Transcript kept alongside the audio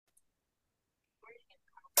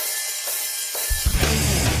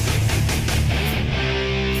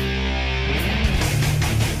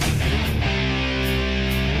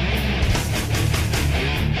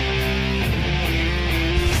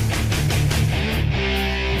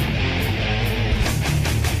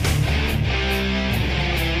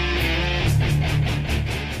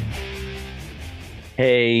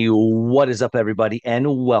Hey, what is up, everybody?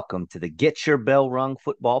 And welcome to the Get Your Bell Rung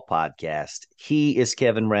Football Podcast. He is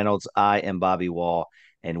Kevin Reynolds. I am Bobby Wall,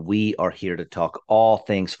 and we are here to talk all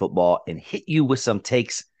things football and hit you with some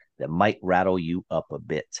takes that might rattle you up a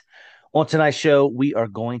bit. On tonight's show, we are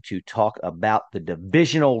going to talk about the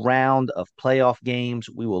divisional round of playoff games.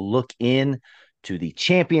 We will look in to the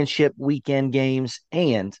championship weekend games,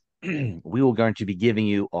 and we will going to be giving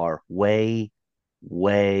you our way,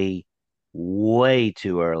 way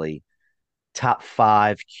too early top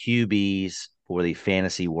five QBs for the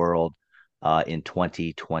fantasy world in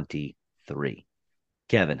 2023.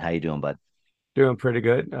 Kevin, how you doing, bud? Doing pretty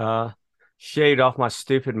good. Shaved off my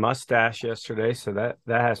stupid mustache yesterday, so that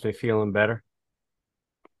has me feeling better.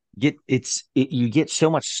 You get so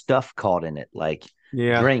much stuff caught in it, like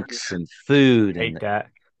Yeah, drinks and food, hate and that.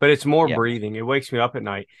 But it's more yeah, breathing. It wakes me up at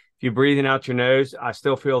night. If you're breathing out your nose, I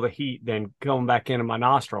still feel the heat then coming back into my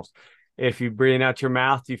nostrils. If you breathing out your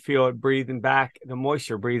mouth, you feel it breathing back, the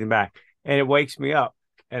moisture breathing back, and it wakes me up.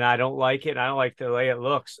 And I don't like it. I don't like the way it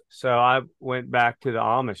looks. So I went back to the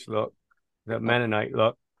Amish look, the Mennonite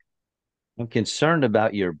look. I'm concerned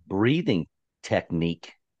about your breathing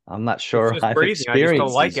technique. I'm not It's sure just I've breathing. I just don't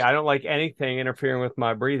experienced like it. these. I don't like anything interfering with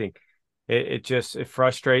my breathing. It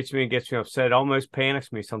frustrates me and gets me upset. It almost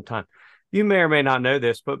panics me sometimes. You may or may not know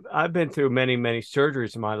this, but I've been through many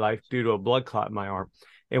surgeries in my life due to a blood clot in my arm.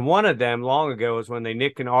 And one of them long ago was when they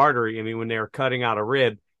nicked an artery. I mean, when they were cutting out a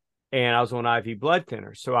rib, and I was on IV blood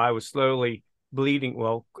thinner. So I was slowly bleeding.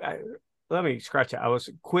 Let me scratch it. I was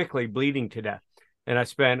quickly bleeding to death. And I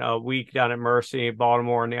spent a week down at Mercy in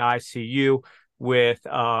Baltimore in the ICU with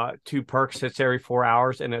two Percocets every 4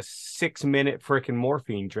 hours and a 6 minute freaking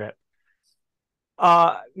morphine drip.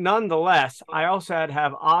 Nonetheless, I also had to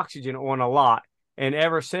have oxygen on a lot. And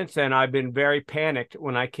ever since then, I've been very panicked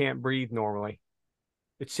when I can't breathe normally.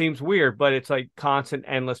 It seems weird, but it's like constant,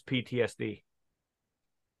 endless PTSD.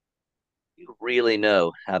 You really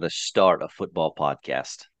know how to start a football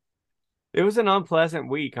podcast. It was an unpleasant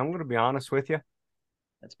week. I'm going to be honest with you.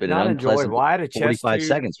 It's been an Not unpleasant enjoyable. I had a chest 45 tube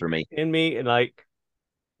seconds for me. in me, and like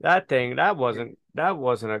that thing, that wasn't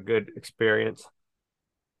a good experience.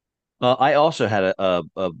 I also had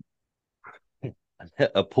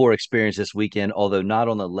a poor experience this weekend, although not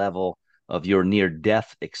on the level of your near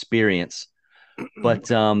death experience. But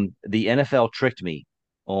the NFL tricked me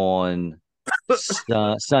on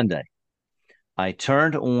Sunday. I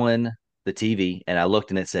turned on the TV and I looked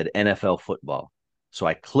and it said NFL football. So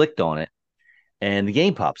I clicked on it and the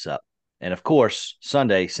game pops up. And of course,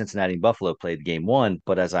 Sunday, Cincinnati and Buffalo played game one.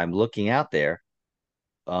 But as I'm looking out there,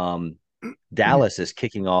 um, Dallas is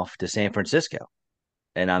kicking off to San Francisco.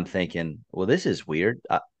 And I'm thinking, well, this is weird.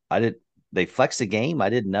 I did they flexed the game. I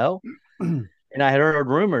didn't know. And I had heard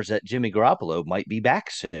rumors that Jimmy Garoppolo might be back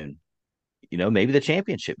soon. Maybe the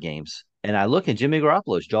championship games. And I look and Jimmy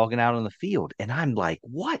Garoppolo's jogging out on the field, and I'm like,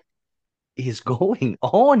 what is going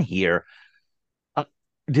on here? Uh,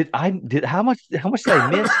 did how much did I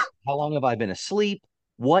miss? How long have I been asleep?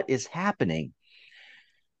 What is happening?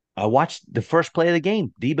 I watched the first play of the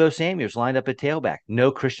game. Debo Samuel's lined up at tailback.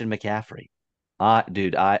 No Christian McCaffrey.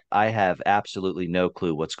 Dude, I have absolutely no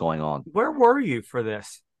clue what's going on. Where were you for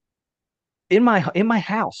this? In my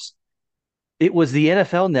house, it was the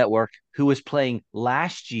NFL Network who was playing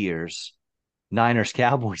last year's Niners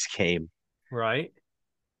Cowboys game. Right?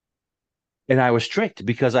 And I was tricked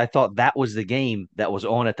because I thought that was the game that was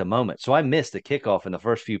on at the moment. So I missed the kickoff in the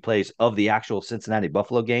first few plays of the actual Cincinnati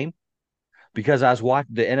Buffalo game because I was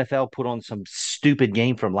watching the NFL put on some stupid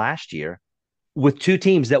game from last year with two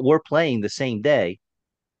teams that were playing the same day.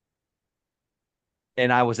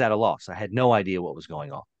 And I was at a loss. I had no idea what was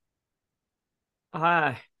going on.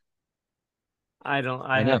 I I don't.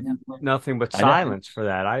 I I know. have nothing but I know. silence for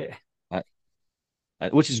that. I,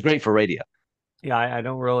 which is great for radio. Yeah. I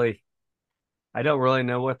don't really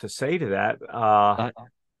know what to say to that. Uh,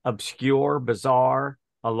 Obscure, bizarre,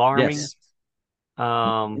 alarming. yes.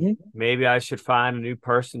 Mhm. Maybe I should find a new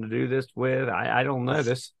person to do this with. I don't know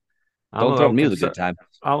this. I'm a Don't little threaten me with a good concerned. time.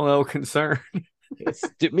 I'm a little concerned.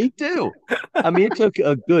 Me too. I mean, it took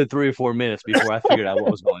a good 3 or 4 minutes before I figured out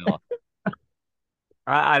what was going on.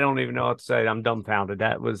 I don't even know what to say. I'm dumbfounded.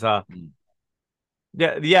 That was Mm.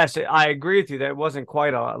 yeah, yes, I agree with you that it wasn't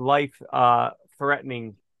quite a life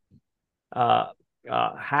threatening uh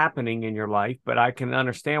happening in your life, but I can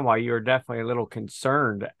understand why you were definitely a little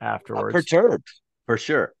concerned afterwards. Perturbed for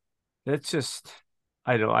sure. It's just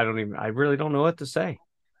I really don't know what to say.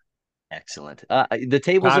 Excellent. The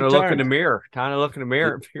tables have turned. Time to look in the mirror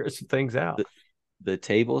The, and figure some things out. the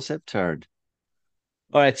tables have turned.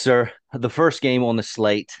 All right, sir. The first game on the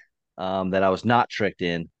slate that I was not tricked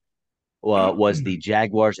in was the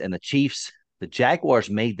Jaguars and the Chiefs. The Jaguars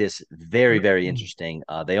made this very, very interesting.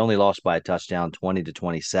 They only lost by a touchdown,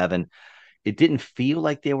 20-27. It didn't feel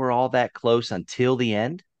like they were all that close until the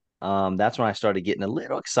end. That's when I started getting a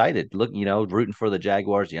little excited. Look, rooting for the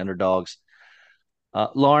Jaguars, the underdogs.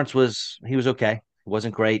 Lawrence was okay.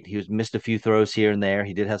 Wasn't great. He was missed a few throws here and there.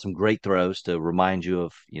 He did have some great throws to remind you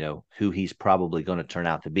of who he's probably going to turn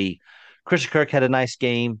out to be. Christian Kirk had a nice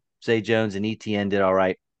game. Zay Jones and ETN did all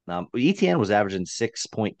right. ETN was averaging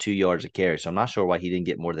 6.2 yards a carry, so I'm not sure why he didn't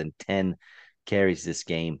get more than 10 carries this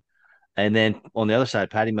game. And then on the other side,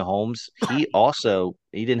 Patty Mahomes, he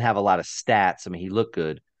didn't have a lot of stats. I mean, he looked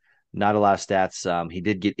good, not a lot of stats. He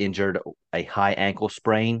did get injured, a high ankle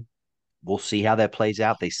sprain. We'll see how that plays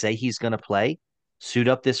out. They say he's going to play, suit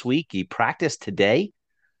up this week. He practiced today.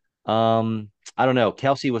 I don't know.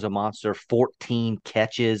 Kelsey was a monster, 14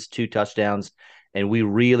 catches, 2 touchdowns, and we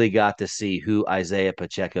really got to see who Isaiah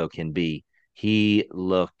Pacheco can be. He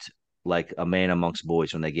looked like a man amongst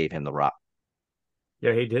boys when they gave him the rock.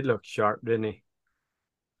 Yeah, he did look sharp, didn't he?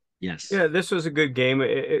 Yes. Yeah, this was a good game.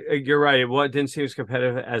 You're right. Didn't seem as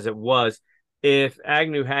competitive as it was. If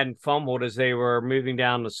Agnew hadn't fumbled as they were moving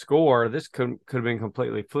down the score, this could have been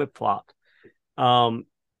completely flip flopped.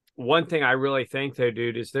 One thing I really think though,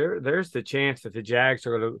 dude, is there's the chance that the Jags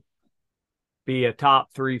are going to be a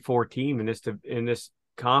top 3-4 team in this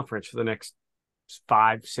conference for the next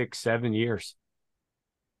 5, 6, 7 years.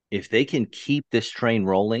 If they can keep this train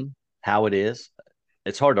rolling, how it is,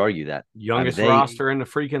 it's hard to argue that. Youngest roster in the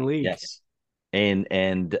freaking league. Yes, and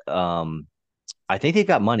I think they've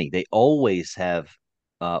got money. They always have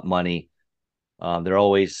money. They're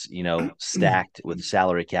always, stacked with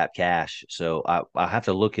salary cap cash. So I have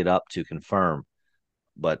to look it up to confirm,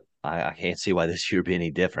 but I can't see why this year be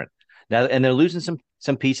any different. Now, and they're losing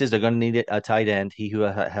some pieces. They're going to need a tight end. He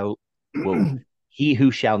who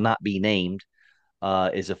shall not be named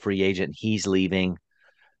is a free agent. He's leaving,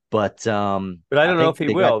 but I don't know think if he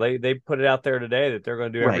they will. got They put it out there today that they're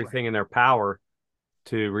going to do right, everything in their power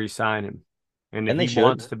to re-sign him, and that and they he should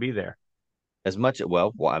wants to be there. as much.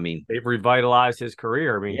 Well, I mean, They've revitalized his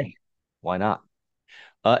career. I yeah, mean, why not?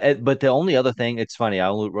 But the only other thing, it's funny,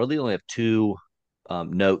 really only have two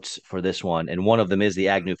notes for this one, and one of them is the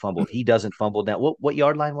Agnew fumble. If he doesn't fumble now, what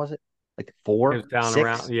yard line was it? Like it four, was down six?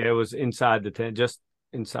 around. Yeah, it was inside the 10, just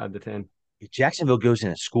inside the 10. If Jacksonville goes in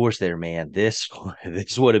and scores there, man, this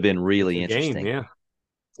this would have been It's a really game. interesting. Yeah.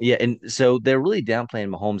 Yeah, and so they're really downplaying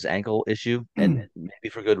Mahomes' ankle issue, and maybe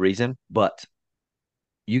for good reason. But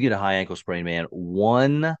you get a high ankle sprain, man.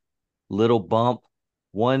 One little bump,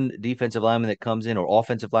 one defensive lineman that comes in or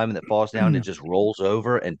offensive lineman that falls down and just rolls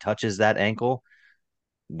over and touches that ankle,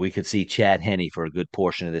 we could see Chad Henne for a good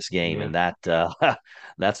portion of this game, Yeah. and that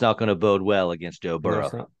that's not going to bode well against Joe No, Burrow.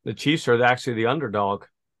 it's not. The Chiefs are actually the underdog.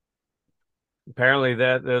 Apparently,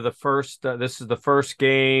 that they're the first. This is the first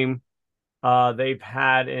game they've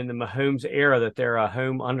had in the Mahomes era that they're a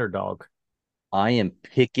home underdog. I am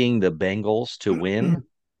picking the Bengals to win,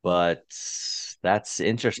 but that's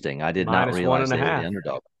interesting. I did not Minus one realize and a they were the half.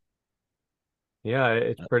 underdog. Yeah,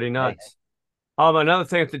 it's pretty Hey, nuts. Another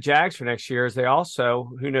thing with the Jags for next year is they also,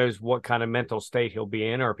 who knows what kind of mental state he'll be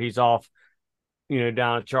in, or if he's off,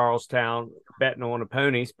 down at Charlestown betting on the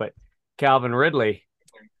ponies. But Calvin Ridley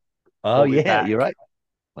oh will be yeah, you're back. right.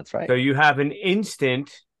 That's right. So you have an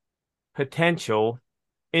potential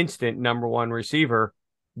instant number one receiver.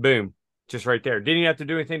 Boom. Just right there. Didn't even have to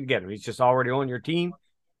do anything to get him. He's just already on your team.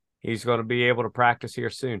 He's going to be able to practice here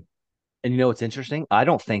soon. And you know what's interesting? I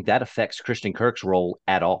don't think that affects Christian Kirk's role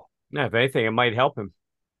at all. Now, if anything, it might help him.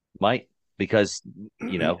 Might because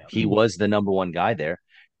he was the number one guy there,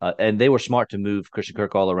 and they were smart to move Christian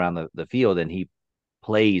Kirk all around the field, and he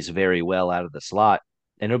plays very well out of the slot,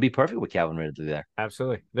 and it'll be perfect with Calvin Ridley there.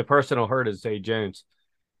 Absolutely. The person who hurt is Zay Jones,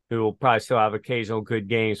 who will probably still have occasional good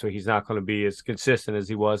games, so he's not going to be as consistent as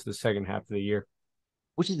he was the second half of the year.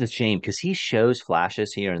 Which is a shame because he shows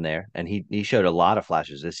flashes here and there, and he showed a lot of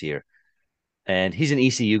flashes this year. And he's an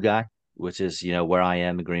ECU guy, which is where I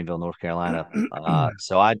am in Greenville, North Carolina.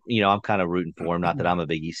 So I'm kind of rooting for him. Not that I'm a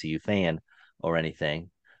big ECU fan or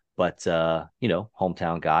anything, but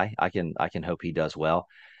hometown guy. I can hope he does well.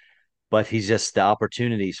 But he's just the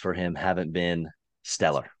opportunities for him haven't been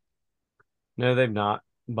stellar. No, they've not.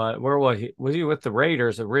 But where was he? Was he with the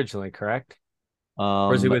Raiders originally, correct? Or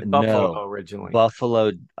was he with Buffalo No, originally?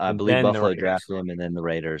 Buffalo. I And believe then the Buffalo Raiders. drafted him, and then the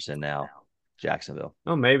Raiders, and now Jacksonville.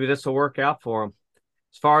 Oh, maybe this will work out for him.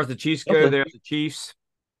 As far as the Chiefs go, Hopefully. they're the Chiefs.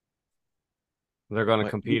 They're going to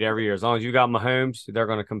But compete every year. As long as you got Mahomes, they're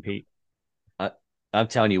going to compete. I, I'm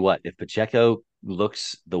telling you what, if Pacheco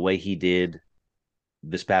looks the way he did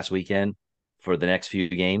this past weekend, for the next few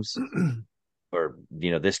games, or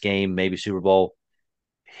this game, maybe Super Bowl,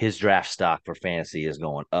 his draft stock for fantasy is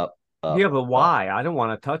going up, up, Yeah, but up. why? I don't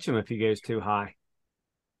want to touch him if he goes too high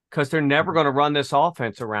because they're never going to run this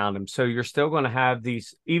offense around him. So you're still going to have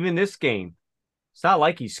these, even this game. It's not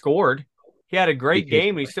like he scored. He had a great Because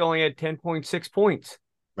game and he still only had 10.6 points.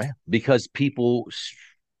 because people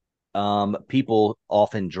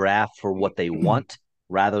often draft for what they want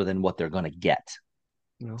rather than what they're going to get.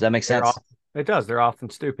 You Does know, that make sense? it does. They're often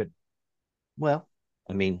stupid. Well,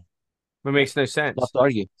 I mean, It makes no tough sense. to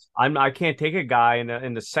argue. I can't take a guy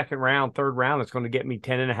in the second round, third round that's going to get me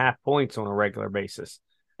 10.5 points on a regular basis.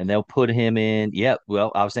 And they'll put him in. Yeah,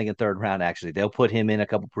 well, I was thinking third round actually. They'll put him in a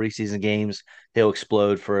couple preseason games. He'll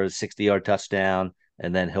explode for a 60-yard touchdown,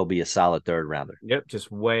 and then he'll be a solid third rounder. Yep,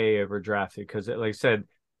 just way overdrafted because, like I said,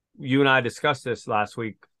 you and I discussed this last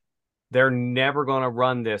week. They're never going to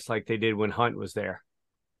run this like they did when Hunt was there,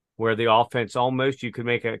 where the offense almost, you could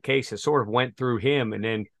make a case, it sort of went through him, and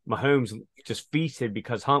then Mahomes just feasted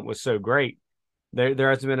because Hunt was so great. There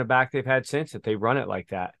hasn't been a back they've had since that they run it like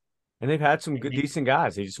that. And they've had some good, decent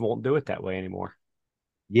guys. They just won't do it that way anymore.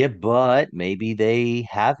 Yeah, but maybe they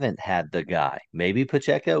haven't had the guy. Maybe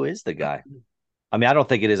Pacheco is the guy. I mean, I don't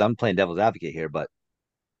think it is. I'm playing devil's advocate here, but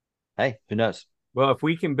hey, who knows? Well, if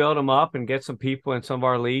we can build them up and get some people in some of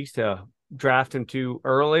our leagues to draft them too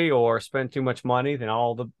early or spend too much money, then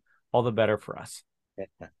all the better for us.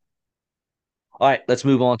 All right, let's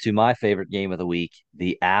move on to my favorite game of the week,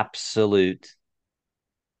 the absolute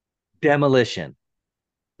demolition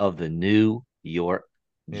of the New York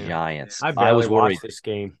Yeah. Giants. I I barely was worried. watched this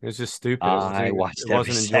game. It was just stupid. I It watched every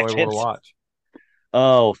wasn't enjoyable second. to watch.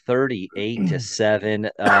 Oh, 38-7.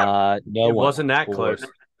 No It one wasn't that scored. close.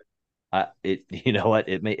 You know what?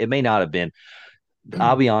 It may not have been.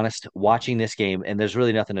 I'll be honest, watching this game, and there's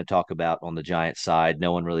really nothing to talk about on the Giants side.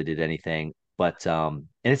 No one really did anything. But and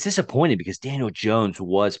it's disappointing because Daniel Jones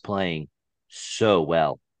was playing so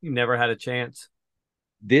well. You never had a chance.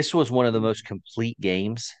 This was one of the most complete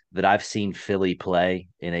games that I've seen Philly play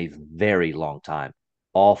in a very long time.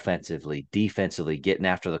 Offensively, defensively, getting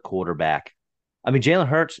after the quarterback. I mean, Jalen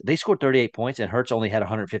Hurts, they scored 38 points, and Hurts only had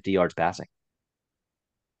 150 yards passing.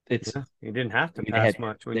 It's, Yeah, you didn't have I to mean, pass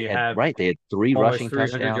much when they you had have right, they had three almost rushing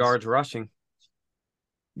 300 touchdowns. yards rushing.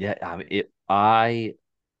 Yeah, I mean, I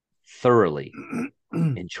thoroughly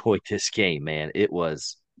enjoyed this game, man. It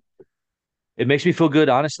makes me feel good,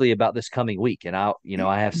 honestly, about this coming week. And I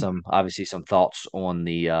have obviously some thoughts on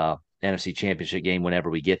the NFC Championship game whenever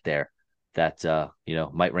we get there that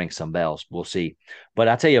might ring some bells. We'll see. But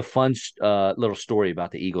I'll tell you a fun little story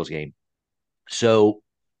about the Eagles game. So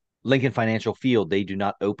Lincoln Financial Field, they do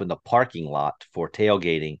not open the parking lot for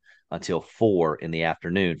tailgating until 4 in the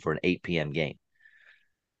afternoon for an 8 p.m. game.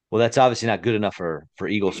 Well, that's obviously not good enough for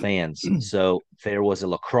Eagles fans. So there was a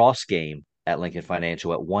lacrosse game at Lincoln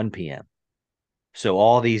Financial at 1 p.m. So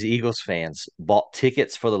all these Eagles fans bought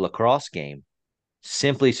tickets for the lacrosse game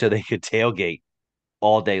simply so they could tailgate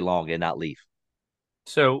all day long and not leave.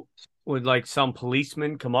 So would like some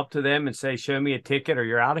policeman come up to them and say, "Show me a ticket or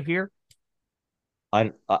you're out of here"?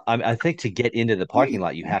 I think to get into the parking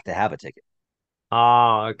lot, you have to have a ticket.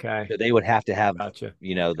 Oh, okay. So they would have to have, Gotcha.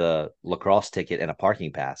 the lacrosse ticket and a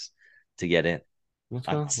parking pass to get in. Let's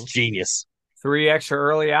go. That's genius. 3 extra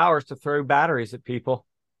early hours to throw batteries at people.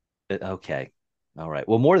 Okay. All right.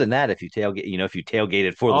 Well, more than that, if you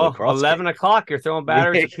tailgated for the Oh, lacrosse 11 game. o'clock, you're throwing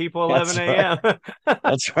batteries Yeah, at people that's 11 right. a.m.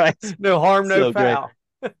 That's right. No harm, no So great. foul.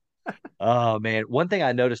 Oh man, one thing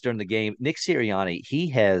I noticed during the game, Nick Sirianni, he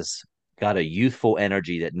has got a youthful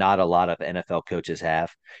energy that not a lot of NFL coaches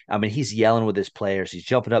have. I mean, he's yelling with his players, he's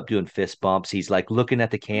jumping up doing fist bumps, he's like looking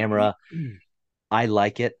at the camera. I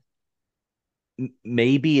like it.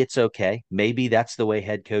 Maybe it's okay. Maybe that's the way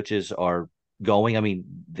head coaches are going. I mean,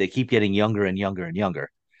 they keep getting younger and younger and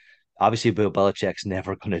younger. Obviously, Bill Belichick's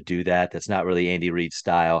never going to do that. That's not really Andy Reid's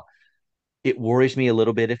style. It worries me a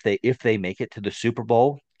little bit if they make it to the Super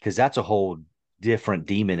Bowl, because that's a whole different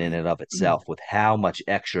demon in and of itself with how much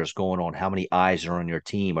extra is going on, how many eyes are on your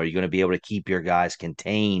team. Are you going to be able to keep your guys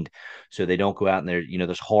contained so they don't go out and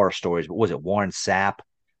there's horror stories. But was it Warren Sapp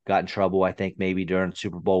got in trouble, I think, maybe during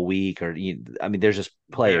Super Bowl week, or I mean, there's just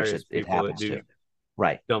players Various it people that happens do to.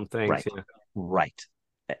 Right, dumb things. right, Yeah. right.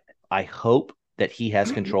 I hope that he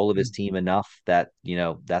has control of his team enough that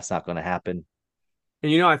that's not going to happen.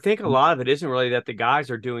 And I think a lot of it isn't really that the guys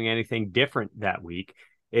are doing anything different that week.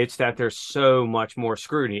 It's that there's so much more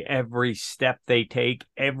scrutiny. Every step they take,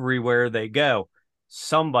 everywhere they go,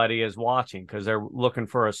 somebody is watching because they're looking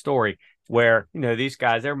for a story where, these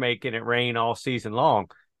guys, they're making it rain all season long.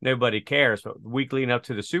 nobody cares. But the week leading up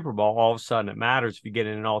to the Super Bowl, all of a sudden it matters if you get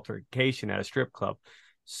in an altercation at a strip club.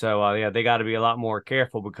 So yeah, they got to be a lot more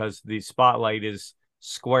careful because the spotlight is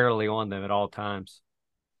squarely on them at all times.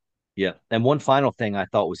 Yeah. And one final thing I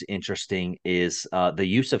thought was interesting is the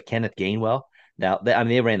use of Kenneth Gainwell. Now,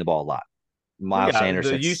 they ran the ball a lot. Well, Miles yeah, Sanders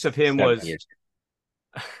the had use of him 7 years.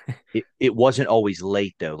 was. It wasn't always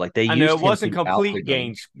late though. Like they I know used it him wasn't throughout the complete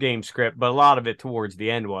game. game script, but a lot of it towards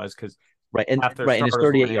the end was because Right. half their And his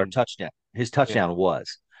starters were 38-yard in. touchdown. His Yeah. touchdown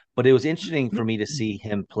was. But it was interesting for me to see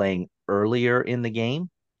him playing earlier in the game.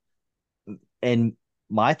 And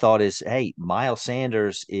my thought is, hey, Miles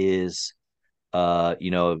Sanders is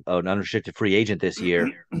an unrestricted free agent this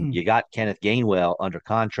year. You got Kenneth Gainwell under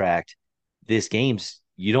contract. This game's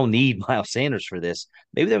you don't need Miles Sanders for this.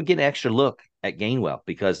 Maybe they'll get an extra look at Gainwell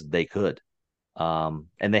because they could. And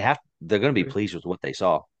they're going to be pleased with what they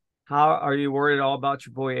saw. How are you worried all about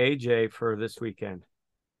your boy AJ for this weekend?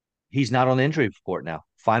 He's not on the injury report now.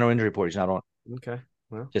 Final injury report. He's not on. Okay.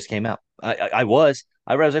 Well, Just came out. I was.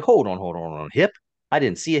 I was like, hold on. Hip. I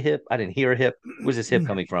didn't see a hip. I didn't hear a hip. Where's this hip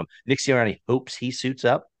coming from? Nick Sirianni hopes he suits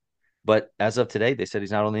up, but as of today, they said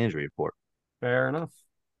he's not on the injury report. fair enough.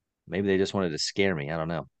 Maybe they just wanted to scare me. I don't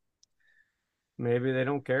know. Maybe they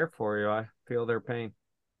don't care for you. I feel their pain.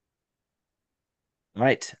 All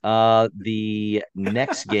right. The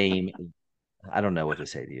next game, I don't know what to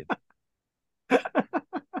say to you.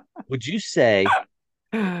 Would you say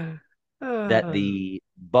that In the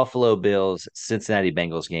Buffalo Bills Cincinnati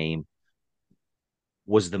Bengals game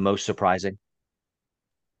was the most surprising?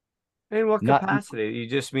 what Not capacity? You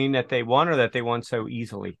just mean that they won or that they won so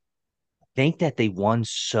easily? think that they won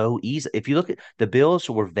so easy. If you look at the Bills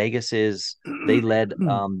were Vegas's, they led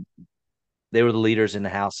they were the leaders in the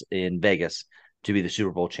house in Vegas to be the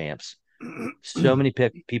Super Bowl champs. So many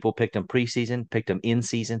people picked them preseason, picked them in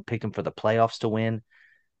season, picked them for the playoffs to win.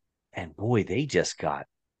 And boy, they just got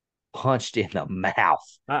punched in the mouth.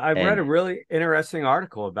 I read And a really interesting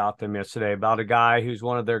article about them yesterday about a guy who's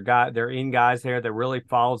one of their in guys there that really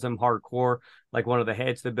follows them hardcore, like one of the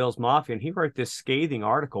heads of the Bills Mafia. And he wrote this scathing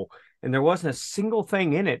article, and there wasn't a single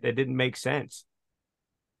thing in it that didn't make sense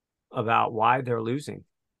about why they're losing.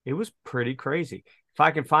 It was pretty crazy. If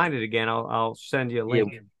I can find it again, I'll send you a yeah,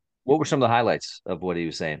 link. what were some of the highlights of what he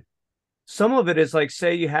was saying? Some of it is like,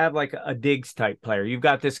 say you have like a Diggs type player. You've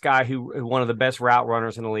got this guy who one of the best route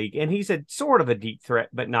runners in the league, and he's a sort of a deep threat,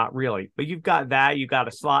 but not really. But you've got that. You've got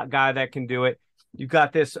a slot guy that can do it. You've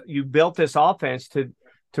got this. You built this offense to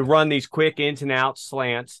run these quick ins and out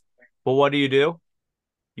slants. But what do?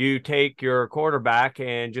 You take your quarterback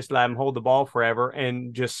and just let him hold the ball forever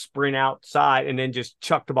and just sprint outside and then just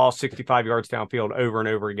chuck the ball 65 yards downfield over and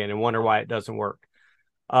over again and wonder why it doesn't work.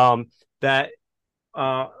 That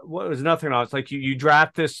what was nothing else? Like you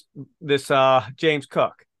draft this James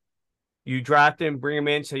Cook. You draft him, bring him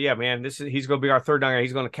in, say, yeah, man, he's going to be our third down guy.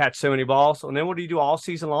 He's going to catch so many balls. And then what do you do all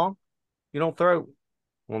season long? You don't throw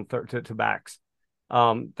to backs.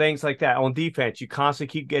 Things like that. On defense, you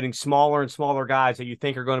constantly keep getting smaller and smaller guys that you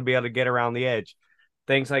think are going to be able to get around the edge.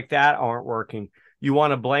 Things like that aren't working. You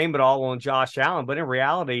want to blame it all on Josh Allen, but in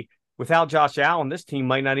reality, without Josh Allen, this team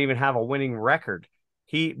might not even have a winning record.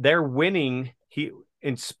 They're winning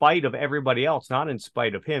in spite of everybody else, not in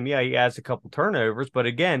spite of him. Yeah, he has a couple turnovers, but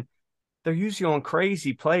again, they're usually on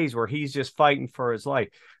crazy plays where he's just fighting for his life.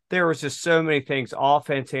 There was just so many things,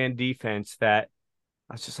 offense and defense, that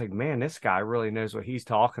I was just like, man, this guy really knows what he's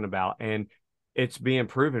talking about. And it's being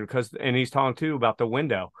proven and he's talking too about the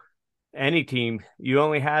window. Any team, you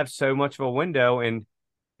only have so much of a window, and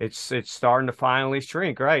it's starting to finally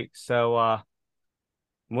shrink, right? So I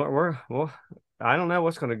don't know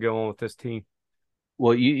what's going to go on with this team.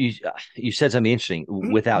 Well, you said something interesting.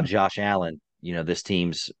 Without Josh Allen, this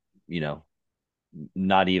team's,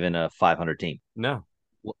 not even a 500 team. No.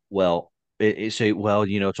 Well, it's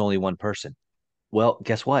only one person. Well,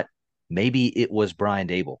 guess what? Maybe it was Brian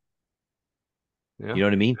Dable. Yeah. You know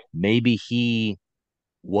what I mean? Maybe he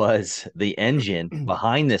was the engine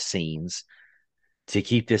behind the scenes to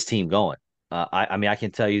keep this team going. I mean, I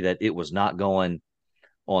can tell you that it was not going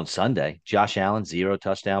on Sunday. Josh Allen, 0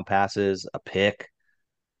 touchdown passes, a pick.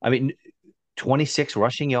 I mean, 26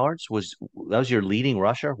 rushing yards that was your leading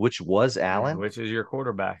rusher, which was Allen. Which is your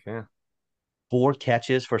quarterback. Yeah. 4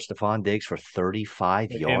 catches for Stephon Diggs for 35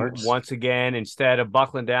 Him yards. once again, instead of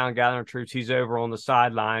buckling down, gathering troops, he's over on the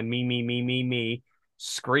sideline, me,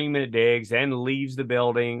 screaming at Diggs, then leaves the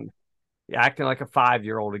building, acting like a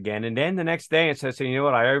 5-year-old again. And then the next day it says, you know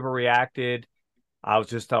what, I overreacted. I was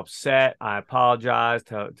just upset. I apologize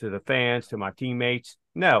to the fans, to my teammates.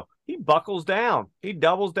 No, he buckles down. He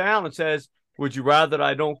doubles down and says, would you rather that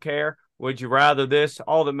I don't care? Would you rather this?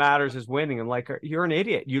 All that matters is winning. I'm like, you're an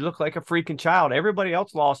idiot. You look like a freaking child. Everybody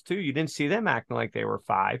else lost too. You didn't see them acting like they were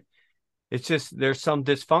five. It's just there's some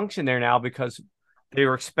dysfunction there now because they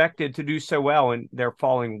were expected to do so well and they're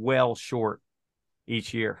falling well short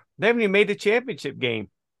each year. They haven't even made the championship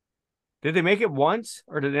game. Did they make it once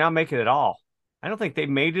or did they not make it at all? I don't think they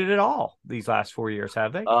made it at all these last 4 years,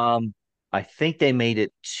 have they? Um, I think they made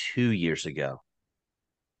it 2 years ago.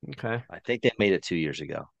 Okay. I think they made it 2 years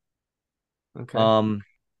ago. Okay. Um,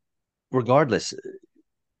 Regardless,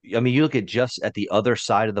 I mean, you look at just at the other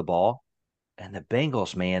side of the ball, and the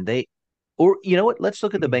Bengals, man, or you know what? Let's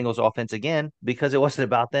look at the Bengals offense again because it wasn't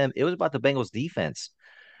about them. It was about the Bengals defense.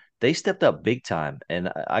 They stepped up big time,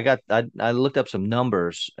 and I looked up some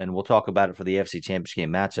numbers, and we'll talk about it for the AFC Championship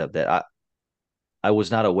game matchup. That I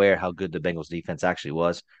was not aware how good the Bengals defense actually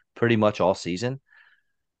was pretty much all season.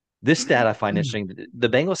 This stat I find interesting. The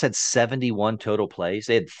Bengals had 71 total plays.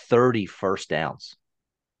 They had 30 first downs.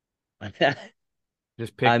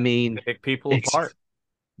 Just I mean, pick people it's apart.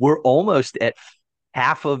 we're almost at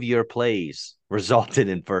half of your plays resulted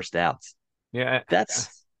in first downs. Yeah.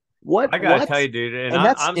 That's I gotta what? tell you, dude, and And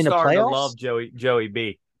that's I'm in the starting to playoffs? love Joey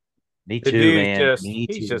B. Me The too, dude's man. just Me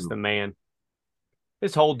he's just too. the man.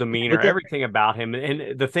 His whole demeanor, With that, everything about him.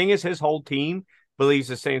 And the thing is, his whole team believes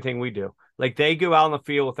the same thing we do. Like they go out on the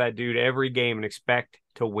field with that dude every game and expect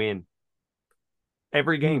to win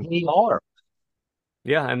every game. they are.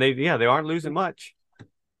 Yeah, and they aren't losing much.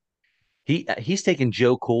 He's taken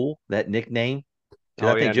Joe Cool, that nickname, because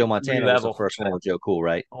Oh I think yeah, Joe new Montana was the level, first one with Joe Cool,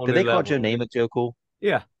 right? whole Did new they call level. Joe Namath Joe Cool?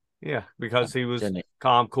 Yeah, yeah, because he was Joe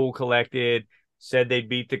calm, cool, collected. Said they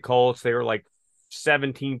beat the Colts. They were like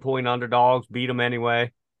 17-point underdogs. Beat them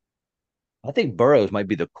anyway. I think Burrows might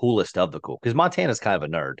be the coolest of the cool because Montana's kind of a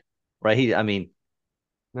nerd, right? I mean,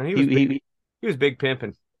 No, he was big. he He was big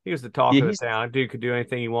pimping. He was the talk yeah, of the he's town. Dude could do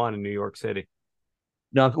anything he wanted in New York City.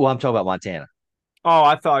 no. Well, I'm talking about Montana. Oh,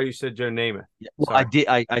 I thought you said Joe Namath. Yeah, well, I Sorry. did.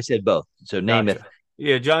 I said both. So Namath. Gotcha.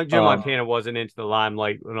 Yeah, Joe Um, Montana wasn't into the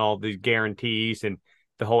limelight and all these guarantees and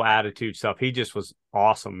the whole attitude stuff. He just was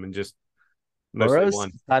awesome and just mostly Burrows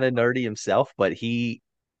won. kind of nerdy himself, but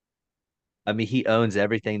I mean, he owns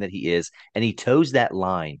everything that he is, and he toes that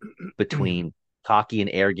line between cocky and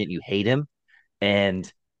arrogant. You hate him,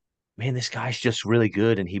 and man, this guy's just really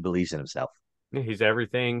good, and he believes in himself. Yeah, he's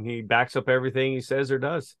everything. He backs up everything he says or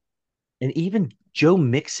does. And even Joe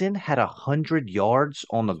Mixon had 100 yards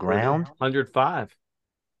on the Sure did. ground. 105.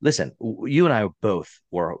 Listen, you and I both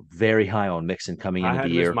were very high on Mixon coming I into had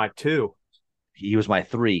the him as year. my two. He was my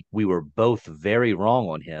three. We were both very wrong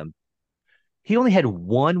on him. He only had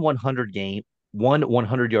one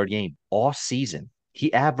 100-yard game all season.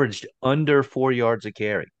 He averaged under 4 yards a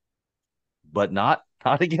carry, but not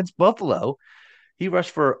against Buffalo. He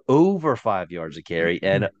rushed for over 5 yards a carry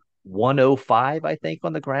and 105, I think,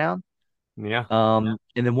 on the ground. Yeah. And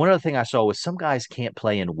then one other thing I saw was some guys can't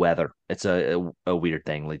play in weather. It's a weird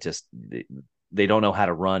thing. Like just they don't know how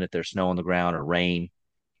to run if there's snow on the ground or rain.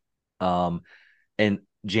 Um, and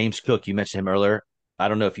James Cook, you mentioned him earlier. I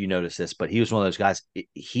don't know if you noticed this, but he was one of those guys.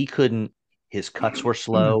 He couldn't. His cuts were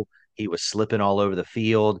slow. He was slipping all over the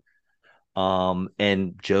field.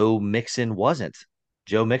 And Joe Mixon wasn't.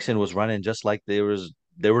 Joe Mixon was running just like there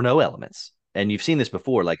were no elements. And you've seen this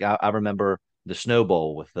before. Like I remember the Snow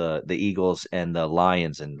Bowl with the Eagles and the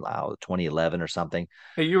Lions in 2011 or something.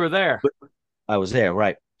 Hey, you were there. But I was there,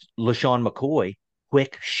 right? LaShawn McCoy,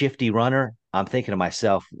 quick, shifty runner. I'm thinking to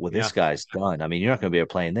myself, well, Yeah. this guy's done. I mean, you're not going to be able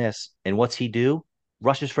to play in this. And what's he do?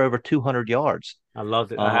 Rushes for over 200 yards. I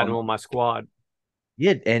loved it. I had him Um, on my squad.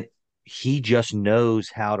 yeah, and he just knows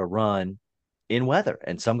how to run in weather.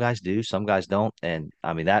 And some guys do, some guys don't. And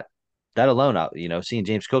I mean that alone, seeing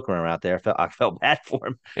James Cook run out there, I felt bad for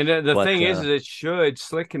him. And the But thing is it should,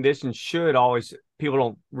 slick conditions should always, people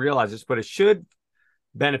don't realize this, but it should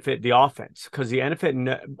benefit the offense because the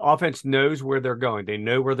offense knows where they're going. They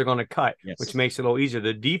know where they're going to cut, which yes, makes it a little easier.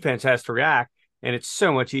 The defense has to react, and it's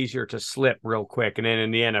so much easier to slip real quick. And then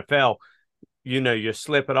in the NFL, you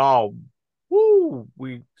slip it all. Woo!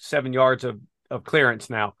 7 yards of clearance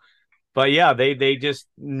now. But yeah, they just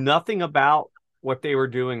nothing about what they were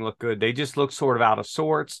doing looked good. They just looked sort of out of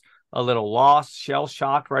sorts, a little lost, shell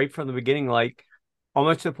shocked right from the beginning, like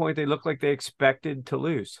almost to the point they looked like they expected to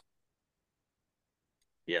lose.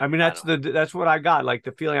 yeah, I mean, I know. that's what I got. Like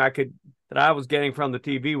the feeling that I was getting from the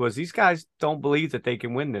TV was these guys don't believe that they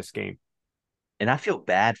can win this game. And I feel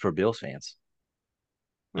bad for Bills fans.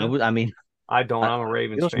 Yeah. I mean, I don't. I, I'm a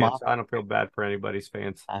Ravens Bills fan, mom. so I don't feel bad for anybody's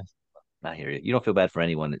fans. I, I hear you. You don't feel bad for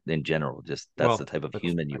anyone in general. Just that's Well, the type of that's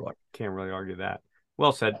human I you are. can't really argue that.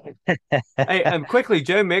 Well said. Hey, quickly,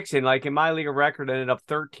 Joe Mixon, like in my league of record, ended up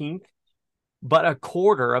 13th. but a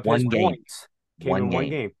quarter of his One game. points came One in one game.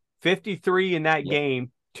 game. 53 in that Yep.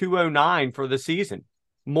 game, 209 for the season.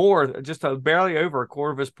 More, just barely over a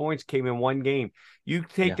quarter of his points came in one game. You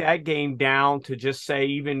take Yeah. that game down to just say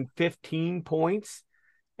even 15 points,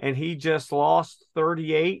 and he just lost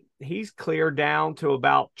 38. He's clear down to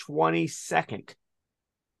about 22nd.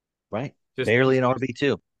 Right. Just Barely an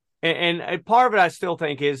RB2. and part of it I still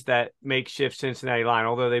think is that makeshift Cincinnati line,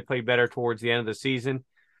 although they played better towards the end of the season.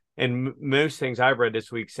 And most things I've read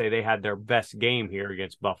this week say they had their best game here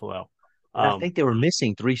against Buffalo. And I think they were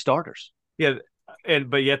missing 3 starters. Yeah,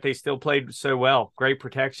 but yet they still played so well. Great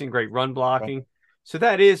protection, great run Right. blocking. So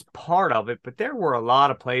that is part of it. But there were a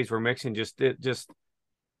lot of plays where Mixon just didn't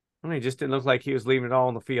look like he was leaving it all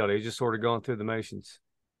on the field. He was just sort of going through the motions.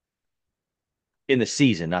 In the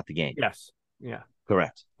season, not the game. Yes. Yeah.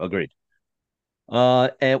 Correct. Agreed.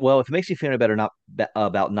 And well, if it makes you feel better not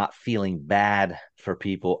about not feeling bad for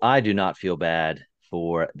people, I do not feel bad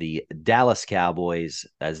for the Dallas Cowboys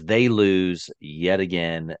as they lose yet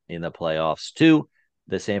again in the playoffs to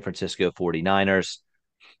the San Francisco 49ers.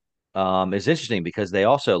 It's interesting because they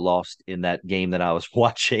also lost in that game that I was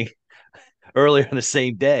watching earlier in the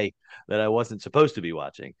same day that I wasn't supposed to be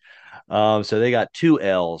watching. So they got 2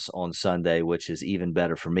 L's on Sunday, which is even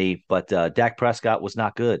better for me. But Dak Prescott was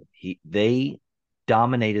not good. They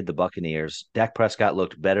dominated the Buccaneers. Dak Prescott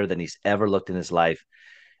looked better than he's ever looked in his life.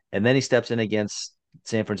 And then he steps in against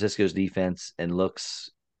San Francisco's defense and looks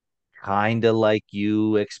kind of like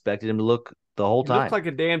you expected him to look the whole He looks time. like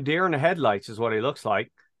a damn deer in the headlights, is what he looks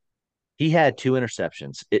like. He had 2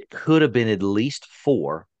 interceptions. It could have been at least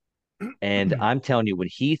 4. And I'm telling you, when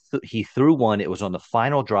he threw one, it was on the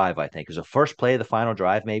final drive, I think. It was the first play of the final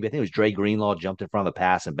drive, maybe. I think it was Dre Greenlaw jumped in front of the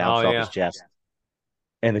pass and Oh bounced off his yeah. chest.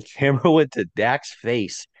 And the camera went to Dak's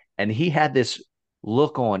face, and he had this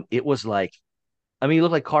look on. It was like, I mean, he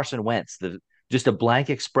looked like Carson Wentz. Just a blank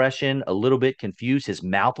expression, a little bit confused. His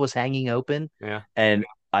mouth was hanging open. Yeah. And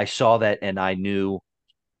I saw that and I knew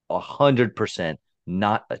 100%,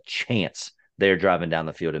 not a chance they're driving down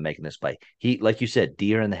the field and making this play. He, like you said,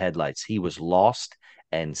 deer in the headlights. He was lost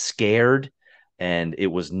and scared, and it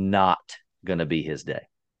was not going to be his day.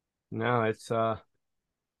 No, it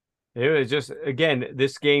was just, again,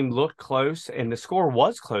 this game looked close and the score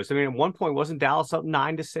was close. I mean, at one point wasn't Dallas up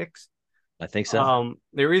 9-6? I think so.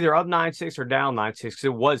 They were either up 9-6 or down 9-6. It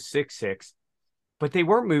was 6-6. But they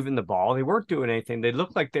weren't moving the ball. They weren't doing anything. They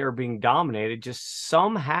looked like they were being dominated just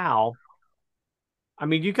somehow. I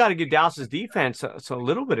mean, you got to give Dallas's defense a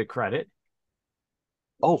little bit of credit.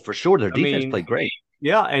 Oh, for sure. Their I defense mean, played great.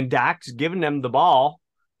 yeah, and Dak's giving them the ball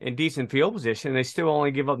in decent field position. They still only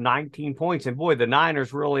give up 19 points. And boy, the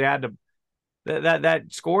Niners really had to that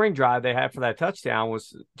scoring drive they had for that touchdown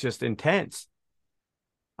was just intense.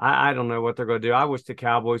 I don't know what they're going to do. I wish the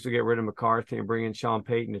Cowboys would get rid of McCarthy and bring in Sean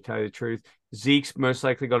Payton, to tell you the truth. Zeke's most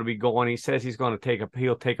likely going to be going. He says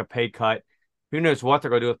he'll take a pay cut. Who knows what they're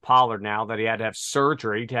going to do with Pollard now that he had to have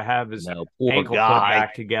surgery to have his No, poor ankle put guy.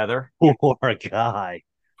 back together. Poor guy.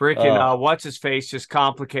 Freaking what's his face? Just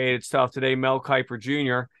complicated stuff today. Mel Kiper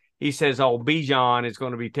Jr. He says Bijan is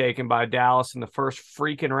going to be taken by Dallas in the first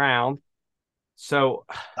freaking round. So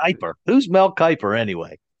Kiper. Who's Mel Kiper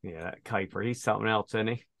anyway? yeah, that Kiper. He's something else, isn't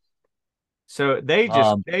he? So they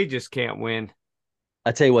just can't win.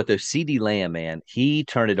 I tell you what, though, CD Lamb, man, he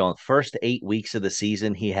turned it on. First 8 weeks of the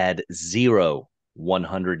season, he had 0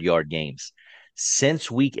 100-yard games.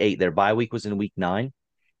 Since week 8, their bye week was in week 9.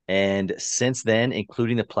 And since then,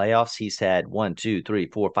 including the playoffs, he's had 1, 2, 3,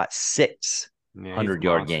 4, 5, 6 Yeah, he's a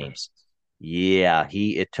 100-yard monster. games. Yeah,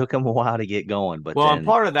 it took him a while to get going, but Well, then and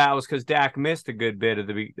part of that was because Dak missed a good bit of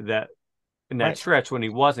that in that right, stretch when he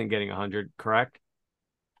wasn't getting 100. Correct?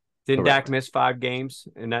 Didn't Dak correct. miss 5 games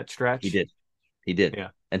in that He stretch? did. He did. Yeah.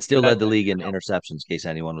 And still That, led the league in interceptions, in case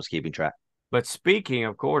anyone was keeping track. but speaking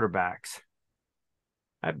of quarterbacks,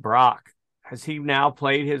 that Brock, has he now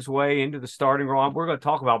played his way into the starting role? We're going to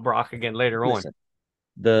talk about Brock again later on. Listen,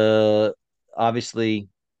 the obviously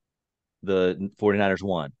the 49ers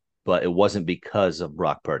won, but it wasn't because of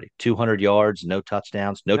Brock Purdy. 200 yards, no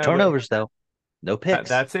touchdowns, no No, but turnovers, though. No picks.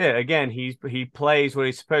 that's it. Again, he plays what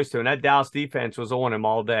he's supposed to, and that Dallas defense was on him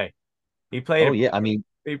all day. He played Oh, a yeah. I mean,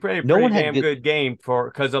 he played a no one pretty had damn good. good game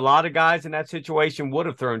because a lot of guys in that situation would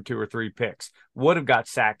have thrown 2 or 3 picks, would have got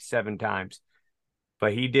sacked 7 times.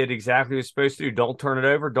 But he did exactly what he was supposed to do. Don't turn it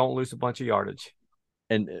over. Don't lose a bunch of yardage.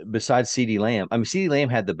 And besides CD Lamb, I mean, CD Lamb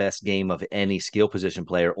had the best game of any skill position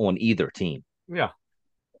player on either team. Yeah.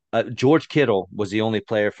 George Kittle was the only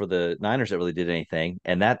player for the Niners that really did anything,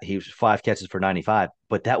 and that he was 5 catches for 95.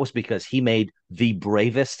 But that was because he made the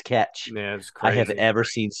bravest catch Yeah, it's I have crazy. ever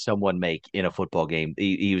seen someone make in a football game.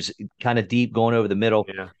 He was kind of deep, going over the middle.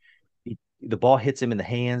 Yeah. The ball hits him in the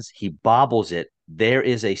hands. He bobbles it. There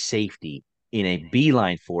is a safety in a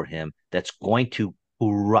beeline for him that's going to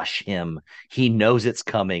crush him. He knows it's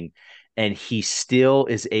coming, and he still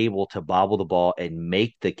is able to bobble the ball and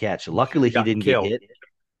make the catch. Luckily, he Got didn't get killed. hit,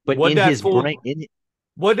 but What in that his fool brain,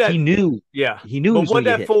 what he that knew Yeah. he But was going what to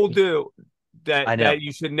get that hit. fool do I know, that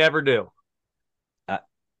you should never do? I,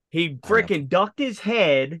 He I know, freaking ducked his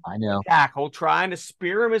head, I know. tackle, trying to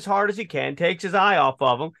spear him as hard as he can, takes his eye off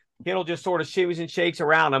of him. Kittle just sort of shimmies and shakes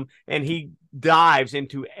around him, and he dives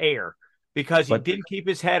into air because he But didn't keep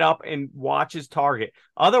his head up and watch his target.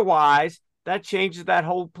 Otherwise, that changes that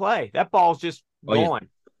whole play. That ball's just oh yeah, gone.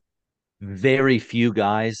 very few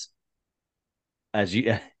guys, as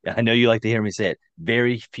you, I know you like to hear me say it.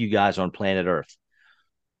 Very few guys on planet Earth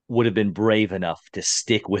would have been brave enough to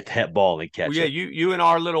stick with that ball and Well, catch yeah, it. you in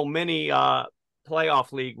our little mini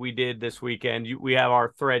playoff league we did this weekend. We have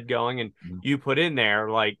our thread going, and you put in there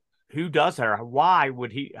like, who does that? Why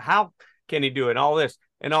would he? How can he do it? And all this,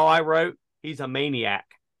 and all I wrote, he's a maniac.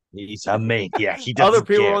 He's a maniac. He Other doesn't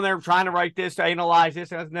people are care. on there trying to write this, to analyze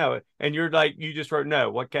this. And I said, no, and you're like, you just wrote no.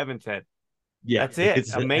 What Kevin said. Yeah, That's it.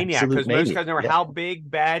 it's A an maniac. absolute Because most maniac. guys, no matter Yeah, how big,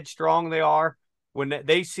 bad, strong they are, when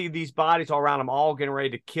they see these bodies all around them, all getting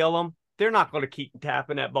ready to kill them, they're not going to keep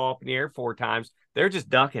tapping that ball up in the air 4 times. They're just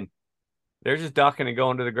ducking. They're just ducking and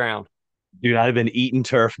going to the ground. dude, I'd have been eating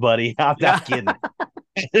turf, buddy. I'm Yeah. not kidding.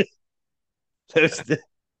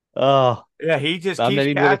 Oh, Yeah. He just I'm keeps not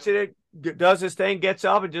even gonna. catching it, does his thing, gets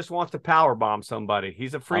up, and just wants to power bomb somebody.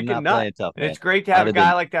 He's a I'm freaking not nut. playing tough, And man. it's great to have I'd a have guy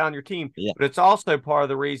been. like that on your team, Yeah, but it's also part of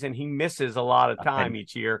the reason he misses a lot of I time know.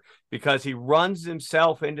 each year because he runs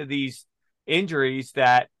himself into these injuries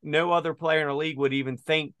that no other player in the league would even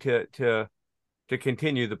think to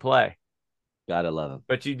continue the play. Gotta love him.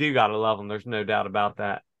 But you do got to love him. There's no doubt about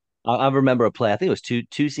that. I remember a play. I think it was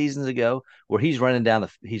two seasons ago where he's running down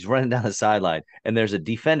the sideline, and there's a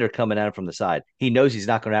defender coming at him from the side. He knows he's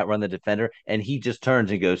not going to outrun the defender, and he just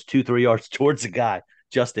turns and goes 2-3 yards towards the guy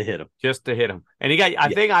just to hit him. Just to hit him. And he got, I Yeah,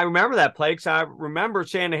 think I remember that play because I remember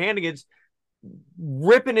Shanahan's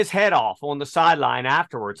ripping his head off on the sideline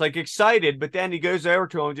afterwards, like excited, but then he goes over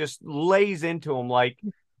to him and just lays into him like,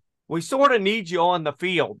 we sort of need you on the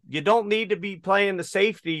field. You don't need to be playing the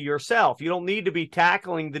safety yourself. You don't need to be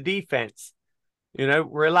tackling the defense.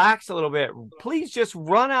 Relax a little bit. Please just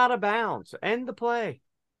run out of bounds. End the play.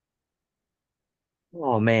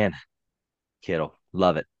 oh man, Kittle,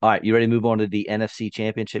 love it. All right, you ready to move on to the NFC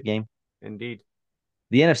Championship game? Indeed.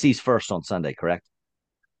 The NFC's first on Sunday, correct?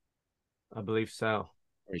 I believe so.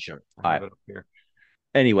 Pretty sure. I All have right. it up here.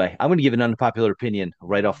 Anyway, I'm going to give an unpopular opinion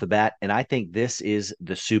right off the bat, and I think this is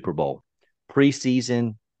the Super Bowl.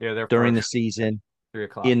 Preseason, Yeah, they're during the first. season, 3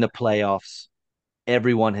 o'clock. in the playoffs,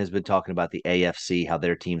 everyone has been talking about the AFC, how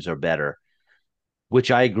their teams are better,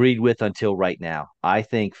 which I agreed with until right now. I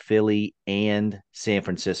think Philly and San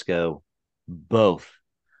Francisco both,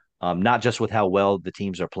 not just with how well the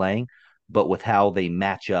teams are playing, but with how they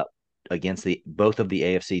match up against the both of the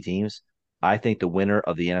AFC teams. I think the winner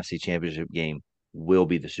of the NFC Championship game will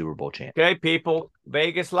be the Super Bowl champ. Okay, people.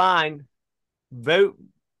 Vegas line. Vote.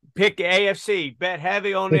 Pick the AFC. Bet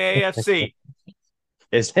heavy on the AFC.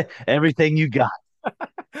 Is everything you got?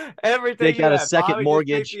 Everything Take you out a have. second Bobby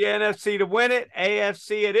just picked mortgage. the NFC to win it.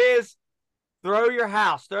 AFC it is. Throw your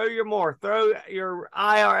house, throw your more, throw your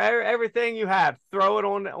IR, everything you have. Throw it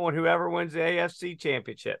on whoever wins the AFC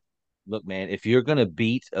championship. Look, man, if you're going to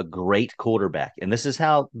beat a great quarterback, and this is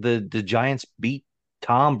how the Giants beat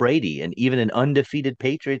Tom Brady and even an undefeated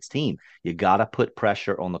Patriots team, you got to put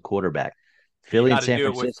pressure on the quarterback. You Philly got and to San do it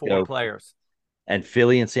with 4 Francisco players. and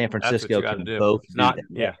Philly and San That's what you Francisco got to can do. both It's do not, that.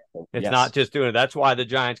 yeah. It's not Yes. just doing it. That's why the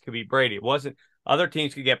Giants could beat Brady. It wasn't other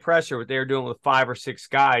teams could get pressure, but they were doing it with 5 or 6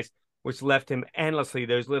 guys, which left him endlessly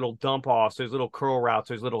those little dump offs, those little curl routes,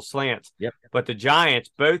 those little slants. Yep. But the Giants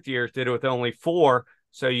both years did it with only 4,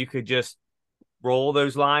 so you could just roll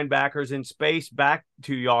those linebackers in space back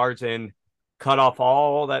 2 yards and cut off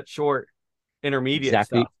all that short intermediate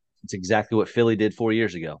Exactly. stuff. It's exactly what Philly did 4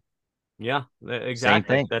 years ago. Yeah, Same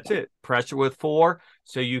exactly. thing. That's it. Pressure with 4,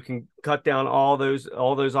 so you can cut down all those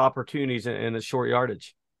opportunities in a short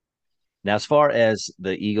yardage. Now, as far as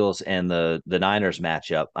the Eagles and the Niners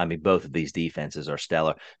matchup, I mean, both of these defenses are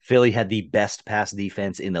stellar. Philly had the best pass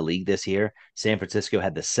defense in the league this year. San Francisco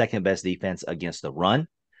had the second best defense against the run.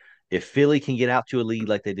 If Philly can get out to a lead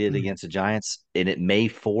like they did against the Giants, and it may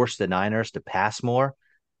force the Niners to pass more,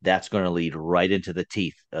 that's going to lead right into the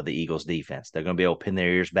teeth of the Eagles defense. They're going to be able to pin their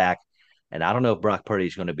ears back. And I don't know if Brock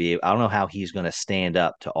Purdy's going to be, I don't know how he's going to stand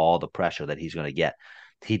up to all the pressure that he's going to get.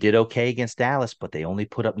 He did okay against Dallas, but they only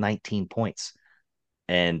put up 19 points.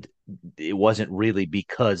 And it wasn't really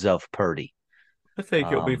because of Purdy. I think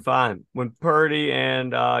he'll be Um, fine. When Purdy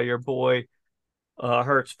and your boy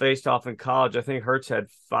Hurts faced off in college, I think Hurts had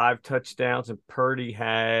 5 touchdowns and Purdy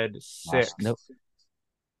had lost, six. nope,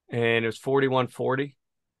 And it was 41-40,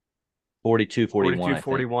 42-41, I think.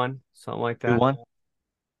 42-41, something like Who that. won?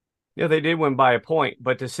 Yeah, they did win by a point,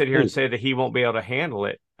 but to sit here and Who? say that he won't be able to handle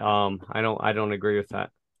it, I don't agree with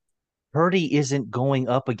that. Purdy isn't going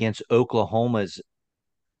up against Oklahoma's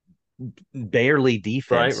barely Right,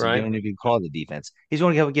 defense. You right. don't even call it a defense. He's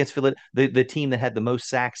going to go against the team that had the most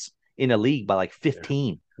sacks in the league by like Yeah.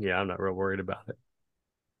 15. Yeah, I'm not real worried about it.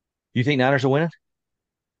 You think Niners will win it?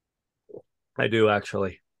 I do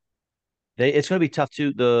actually. It's going to be tough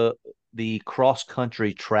too. The cross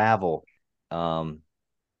country travel um,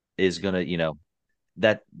 is going to,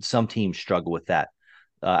 that some teams struggle with that.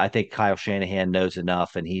 I think Kyle Shanahan knows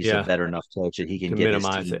enough, and he's a Yeah, veteran enough coach that he can to get his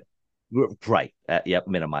minimize team it. right. Yep,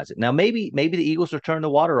 minimize it. Now maybe the Eagles will turn the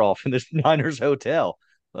water off in this Niners hotel,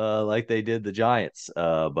 like they did the Giants.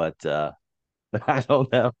 But I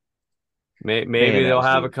don't know. Man, Maybe that they'll was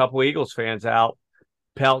have a weird. couple Eagles fans out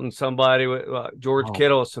pelting somebody with George Oh,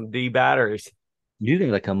 Kittle with some D batteries. you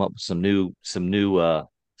got to come up with some new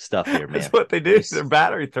stuff here, That's man. what they do. They're This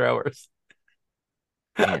battery throwers.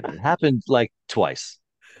 man, it happened like twice.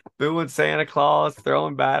 Booing Santa Claus,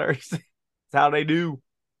 throwing batteries. That's how they do.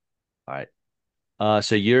 All right.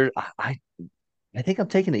 So I think I'm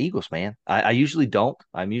taking the Eagles, man. I usually don't.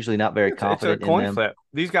 I'm usually not very It's a confident in coin them. flip.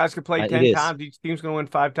 These guys could play It 10 is. times. Each team's going to win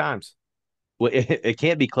 5 times. Well, it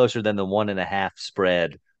can't be closer than the 1.5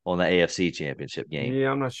 spread on the AFC Championship game.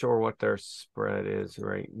 Yeah, I'm not sure what their spread is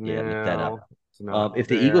right Yeah, look that up. now. It's not If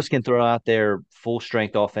the there. Eagles can throw out their full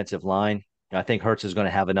strength offensive line, I think Hurts is going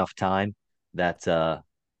to have enough time that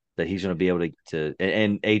that he's going to be able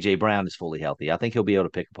and AJ Brown is fully healthy. I think he'll be able to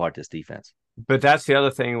pick apart this defense. But that's the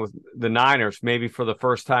other thing with the Niners. Maybe for the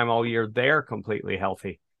first time all year, they're completely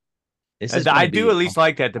healthy. This is And going I to do be at least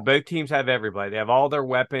like that. The both teams have everybody. They have all their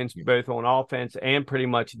weapons, both on offense and pretty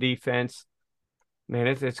much defense. Man,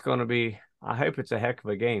 it's going to be. I hope it's a heck of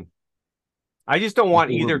a game. I just don't I want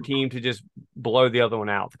think either team to just blow the other one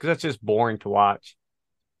out because that's just boring to watch.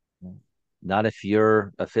 not if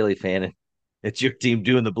you're a Philly fan and it's your team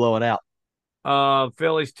doing the blowing out.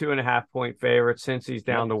 Philly's 2.5 point favorite. Since he's Yep.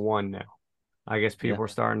 down to one now. I guess Yeah. people are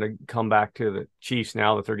starting to come back to the Chiefs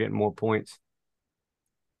now that they're getting more points.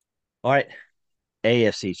 All right.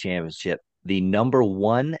 AFC Championship. The number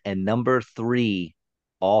 1 and number 3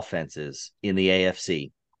 offenses in the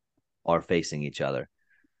AFC are facing each other.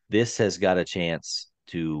 This has got a chance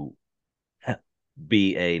to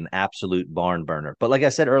be an absolute barn burner. But like I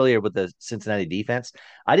said earlier with the Cincinnati defense,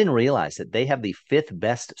 I didn't realize that they have the 5th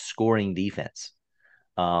best scoring defense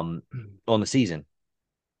on the season.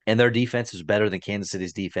 And their defense is better than Kansas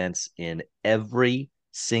City's defense in every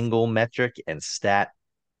single metric and stat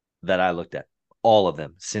that I looked at. All of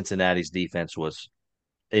them. Cincinnati's defense was,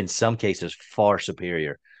 in some cases, far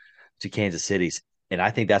superior to Kansas City's. And I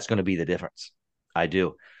think that's going to be the difference. I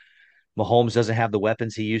do. Mahomes doesn't have the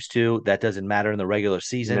weapons he used to. That doesn't matter in the regular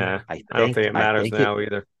season. Nah, I I don't think think it I matters think it now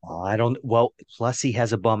either. I don't well, plus he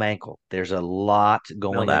has a bum ankle. There's a lot Well,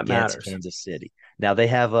 going that against matters. Kansas City. Now they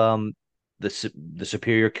have the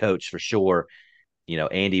superior coach for sure.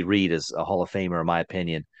 Andy Reid is a Hall of Famer in my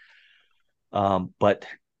opinion. But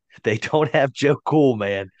they don't have Joe Cool,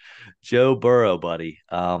 man. Joe Burrow, buddy.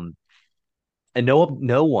 And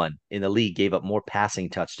no one in the league gave up more passing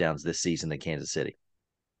touchdowns this season than Kansas City.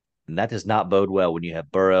 And that does not bode well when you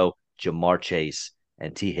have Burrow, Jamar Chase,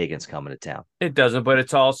 and T. Higgins coming to town. It doesn't, but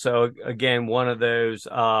it's also again one of those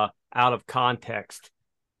out of context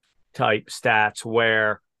type stats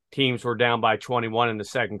where teams were down by 21 in the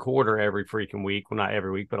second quarter every freaking week. Well, not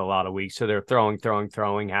every week, but a lot of weeks. So they're throwing,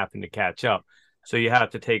 having to catch up. So you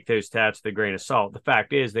have to take those stats with a grain of salt. The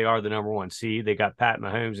fact is, they are the number one seed. They got Pat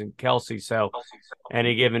Mahomes and Kelsey. So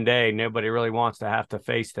any given day, nobody really wants to have to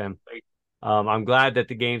face them. I'm glad that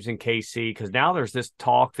the game's in KC because now there's this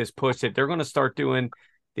talk, this push that they're going to start doing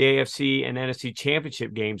the AFC and NFC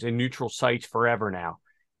championship games in neutral sites forever now.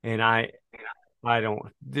 And I don't,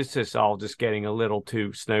 this is all just getting a little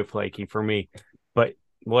too snowflakey for me, but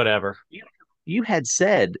whatever. You had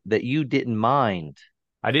said that you didn't mind.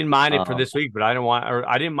 I didn't mind it for Um, this week, but I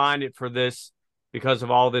didn't mind it for this because of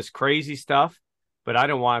all this crazy stuff, but I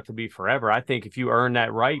don't want it to be forever. I think if you earn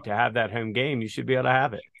that right to have that home game, you should be able to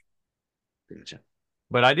have it.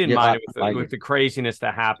 But I didn't Yeah, mind it I with agree. the craziness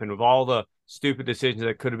that happened, with all the stupid decisions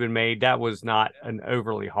that could have been made. That was not an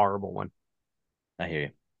overly horrible one. I hear you.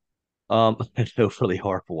 No really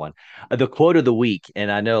horrible one. The quote of the week,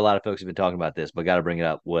 and I know a lot of folks have been talking about this, but got to bring it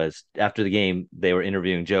up, was after the game, they were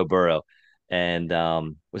interviewing Joe Burrow, and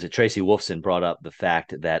was it Tracy Wolfson brought up the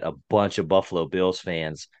fact that a bunch of Buffalo Bills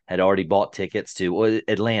fans had already bought tickets to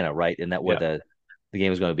Atlanta, right? And that where Yeah. the game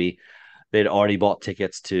was going to be. They'd already bought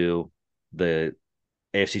tickets to the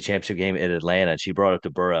AFC Championship game in Atlanta, and she brought up to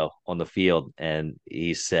Burrow on the field, and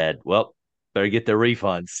he said, "Well, better get their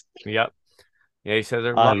refunds." Yep. Yeah, he says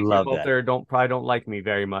there are a I lot of love people up that. there don't probably don't like me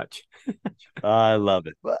very much. I love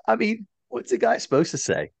it. But I mean, what's a guy supposed to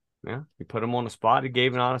say? Yeah, he put him on the spot. He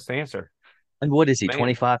gave an honest answer. And what is he, Man,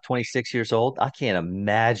 25, 26 years old? I can't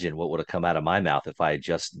imagine what would have come out of my mouth if I had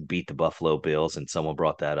just beat the Buffalo Bills and someone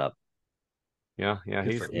brought that up. yeah, yeah,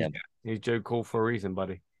 Good for him. he's Joe Cool for a reason,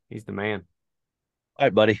 buddy. He's the man. All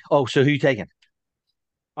right, buddy. Oh, so who you taking?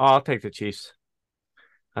 Oh, I'll take the Chiefs.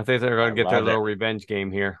 I think they're I going to get their love it. little revenge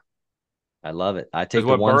game here. I love it. I Because take the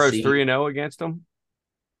what one Burrow's seed. 3-0 against them.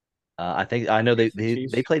 I think I know Against the they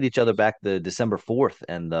Chiefs. played each other back the December 4th,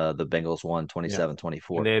 and the Bengals won Yeah.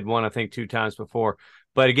 27-24. And they had won, I think, 2 times before.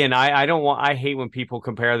 But again, I don't want I hate when people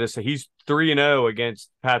compare this. So he's 3-0 against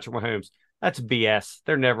Patrick Mahomes. That's BS.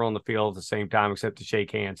 They're never on the field at the same time except to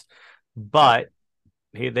shake hands. But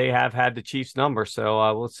they have had the Chiefs number. So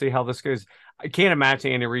let's see how this goes. I can't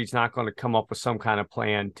imagine Andy Reid's not going to come up with some kind of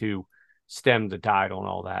plan to stem the tide on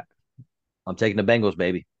all that. I'm taking the Bengals,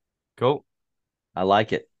 baby. Cool. I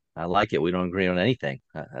like it. I like it. We don't agree on anything.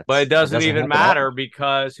 But it That doesn't doesn't even happen often. matter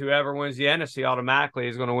because whoever wins the NFC automatically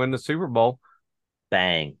is going to win the Super Bowl.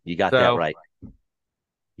 Bang. You got that So right.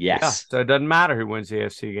 yeah, Yes. so it doesn't matter who wins the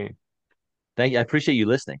AFC game Thank you. I appreciate you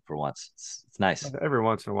listening for once. It's nice. every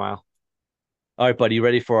once in a while. All right, buddy. You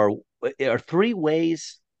ready for are three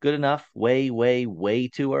ways good enough? Way, way, way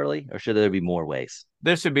too early? Or should there be more ways?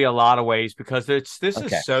 This would be a lot of ways because this is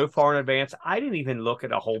Okay. so far in advance. I didn't even look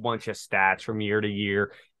at a whole bunch of stats from year to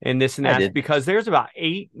year and this and I that did. because there's about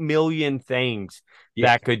 8 million things Yeah.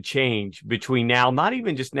 that could change between now, not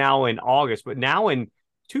even just now in August, but now in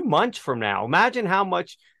 2 months from now. Imagine how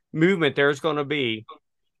much movement there's going to be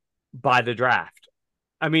by the draft.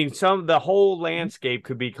 I mean, the whole landscape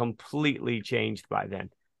could be completely changed by then.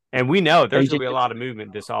 And we know there's going AJ, to be a lot of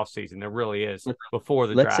movement this offseason. There really is before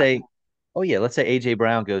the let's draft. say, oh yeah, let's say AJ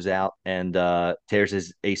Brown goes out and tears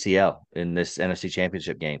his ACL in this NFC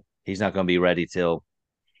Championship game. He's not going to be ready till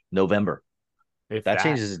November. If That that,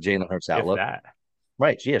 changes Jalen Hurts' if outlook. that.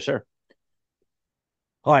 Right. Yeah, sure.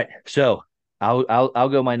 All right. So I'll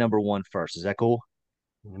go my number one first. Is that cool?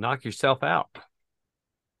 Knock yourself out, big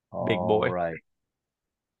All boy. right.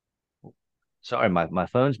 Sorry, my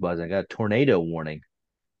phone's buzzing. I got a tornado warning.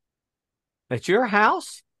 At your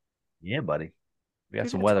house? Yeah, buddy. We got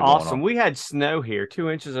Dude, some that's weather going awesome. on. We had snow here,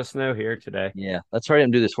 2 inches of snow here today. Yeah. Let's hurry up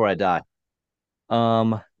and do this before I die.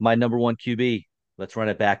 My number one QB. Let's run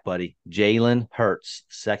it back, buddy. Jalen Hurts,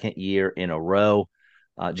 second year in a row.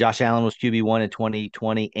 Josh Allen was QB1 in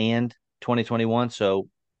 2020 and 2021. So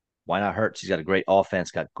why not Hurts? He's got a great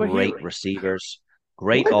offense, got But he, great receivers,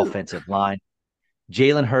 great what, offensive line.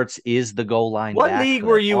 Jalen Hurts is the goal line what back league for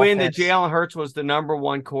were that you in that offense Jalen Hurts was the number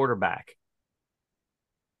one quarterback?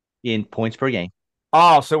 in points per game.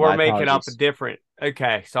 Oh, so we're My making up a apologies. different.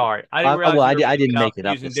 Okay, sorry. I didn't Well, realize you were I making didn't up make it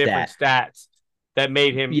up. The using different stat. stats that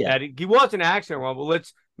made him Yeah, that he wasn't actually wrong, but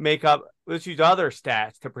let's use other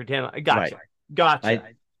stats to pretend. right. Gotcha. Gotcha.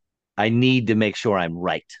 I need to make sure I'm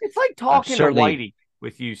right. It's like I'm talking to certainly Whitey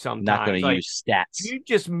with you not going sometimes. to Like use stats you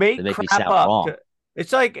just to make make me crap sound up wrong.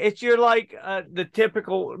 to you're like the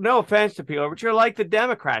typical, no offense to people, but you're like the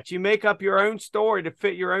Democrats. You make up your own story to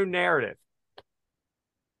fit your own narrative.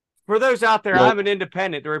 For those out there, Well, I'm an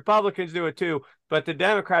independent. The Republicans do it too, but the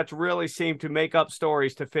Democrats really seem to make up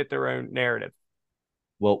stories to fit their own narrative.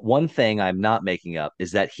 one thing I'm not making up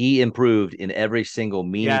is that he improved in every single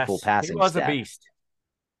meaningful Yes, he passing was a stat. beast.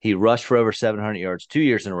 He rushed for over 700 yards 2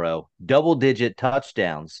 years in a row, double digit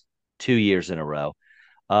touchdowns 2 years in a row.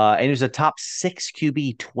 And he was a top six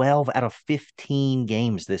QB 12 out of 15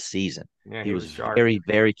 games this season. Yeah, He he was was sharp. very,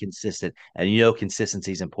 very consistent. And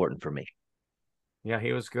consistency is important for me. Yeah,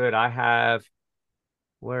 he was good.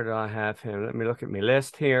 Where do I have him? Let me look at my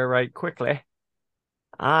list here right quickly.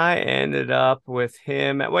 I ended up with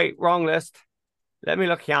him wait, wrong list. Let me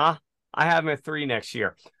look here. I have him at 3 next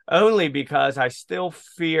year. Only because I still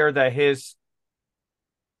fear that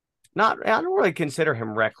I don't really consider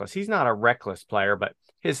him reckless. He's not a reckless player, but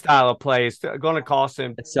his style of play is going to cost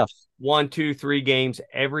him It's tough. 1, 2, 3 games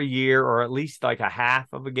every year, or at least like a half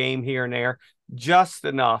of a game here and there, just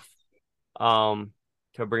enough.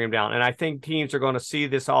 to bring him down. And I think teams are going to see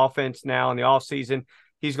this offense now in the offseason.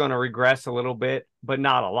 He's going to regress a little bit, but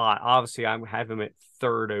not a lot. Obviously, I have him at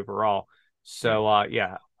third overall. So,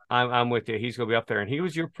 yeah, I'm with you. He's going to be up there. And he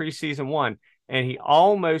was your preseason one, and he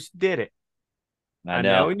almost did it. I I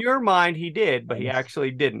know know. in your mind he did, but he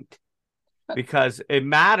actually didn't because it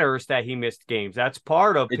matters that he missed games. That's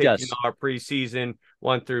part of It picking does. our preseason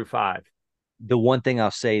 1 through 5. The one thing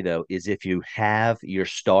I'll say though is if you have your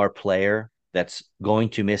star player that's going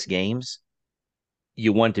to miss games,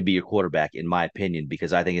 you want to be your quarterback, in my opinion,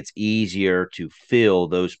 because I think it's easier to fill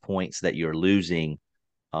those points that you're losing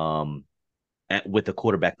um, with the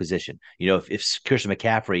quarterback position. If Christian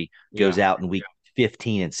McCaffrey Yeah. goes out in week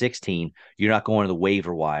 15 and 16, you're not going to the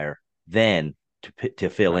waiver wire then to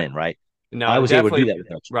fill Right. in, right? I No, was able to do definitely. that with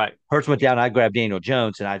Hurts. Right. Hurts went down, I grabbed Daniel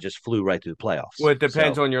Jones, and I just flew right through the playoffs. Well, it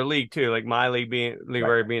depends So, on your league too. Like my league right.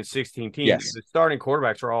 where being 16 teams, Yes. the starting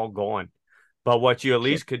quarterbacks are all gone. But what you at Sure.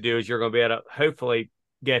 least could do is you're going to be able to hopefully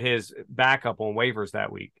get his backup on waivers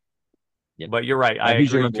that week. Yep. But you're right. I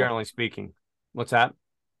Who's your agree, number one? generally speaking. What's that?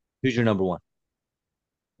 Who's your number one?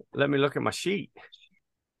 Let me look at my sheet.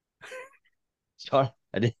 Sorry,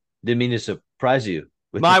 I didn't mean to surprise you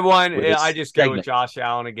with My one, with I this just go with segment. Josh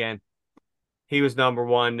Allen again. He was number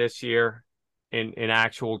one this year in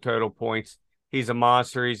actual total points. He's a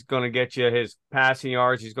monster. He's going to get you his passing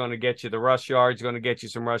yards. He's going to get you the rush yards. He's going to get you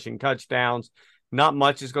some rushing touchdowns. Not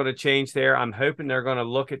much is going to change there. I'm hoping they're going to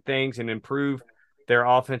look at things and improve their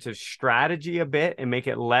offensive strategy a bit and make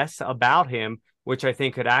it less about him, which I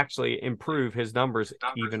think could actually improve his numbers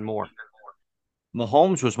even more.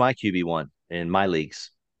 Mahomes was my QB1 in my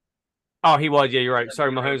leagues. Oh, he was. Yeah, you're right.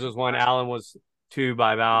 Sorry, Mahomes was one. Allen was two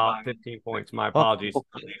by about 15 points. My Oh, apologies.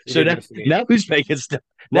 He so did now, miss the game. now who's making stuff?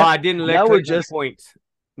 Well, Now, I didn't now look we're at the just points.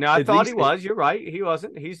 No, I at thought he least was. You're right. He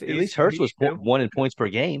wasn't. at least Hurts He's was two. one in points per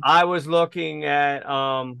game. I was looking at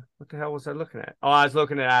what the hell was I looking at? Oh, I was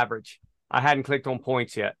looking at average. I hadn't clicked on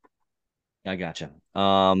points yet. I gotcha.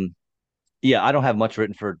 Yeah, I don't have much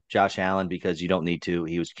written for Josh Allen because you don't need to.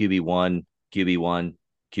 He was QB1,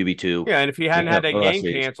 QB2 Yeah, and if he hadn't had the that last game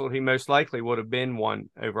years. canceled, he most likely would have been one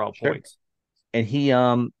overall Sure. points. And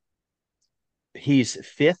he's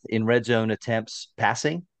fifth in red zone attempts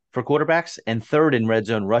passing for quarterbacks and third in red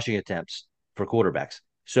zone rushing attempts for quarterbacks.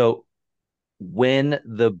 So when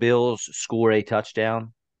the Bills score a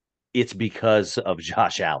touchdown, it's because of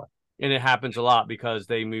Josh Allen. And it happens a lot because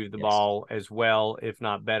they move the Yes, ball as well, if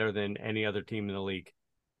not better than any other team in the league.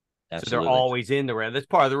 So they're absolutely. always in the red. That's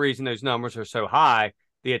part of the reason those numbers are so high.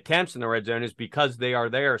 The attempts in the red zone is because they are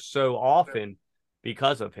there so often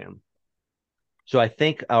because of him. So I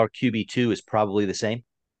think our QB2 is probably the same.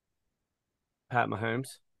 Pat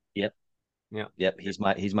Mahomes. Yep. Yeah. Yep. He's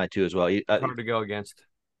my two as well. It's hard to go against.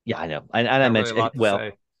 Yeah, I know. And I Got really a mentioned, lot to well,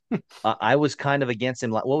 say. I was kind of against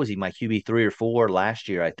him. What was he? My QB 3 or 4 last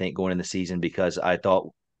year, I think, going in the season because I thought,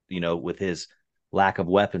 with his lack of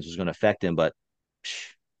weapons was going to affect him. But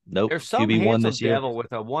nope, There's some QB1 handsome this year. devil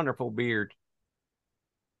with a wonderful beard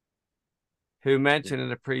who mentioned in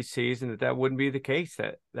the preseason that wouldn't be the case.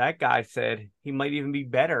 That guy said he might even be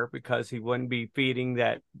better because he wouldn't be feeding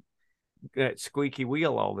that squeaky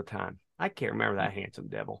wheel all the time. I can't remember that handsome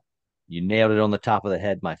devil. You nailed it on the top of the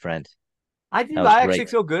head, my friend. I That do. was I actually great.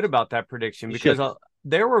 feel good about that prediction You because should.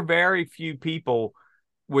 there were very few people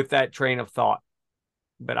with that train of thought.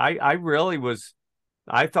 But I really was.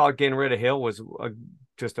 I thought getting rid of Hill was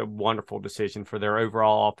just a wonderful decision for their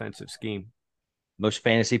overall offensive scheme. Most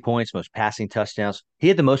fantasy points, most passing touchdowns. He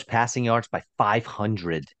had the most passing yards by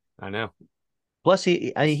 500. I know. Plus,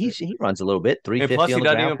 he runs a little bit, And 350 plus, he on the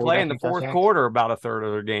doesn't ground, even four play in the rushing fourth touchdowns. quarter about a third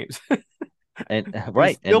of their games. And He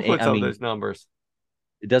right, still and puts I up mean, those numbers.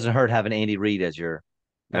 it doesn't hurt having Andy Reid as your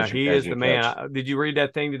Now, he as is your the coach. man. Did you read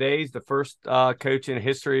that thing today? He's the first coach in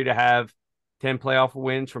history to have 10 playoff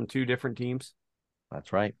wins from two different teams.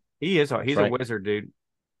 That's right. He is. That's He's a right. wizard, dude.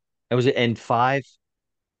 It was in five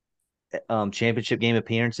championship game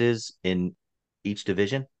appearances in each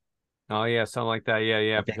division. Oh yeah, something like that. Yeah,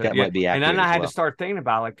 yeah, I think that yeah. might be And then accurate I as had to well. start thinking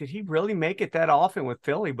about like, did he really make it that often with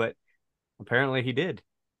Philly? But apparently he did.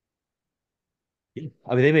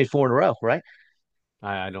 I mean, they made four in a row, right?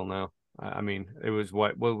 I don't know. I mean, it was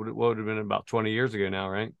what would have been about 20 years ago now,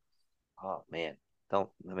 right? Oh man, don't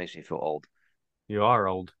that makes me feel old. You are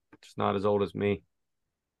old, just not as old as me.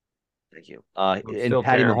 Thank you. I'm And still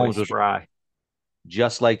Patty terribly Mahomes was spry.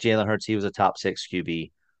 just like Jalen Hurts. He was a top six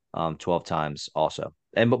QB, 12 times also.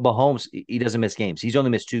 And Mahomes, he doesn't miss games. He's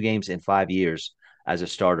only missed 2 games in 5 years as a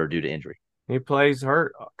starter due to injury. He plays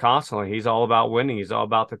hurt constantly. He's all about winning. He's all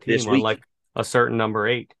about the This team, week, unlike a certain number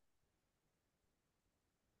 8.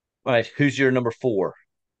 all right. Who's your number 4?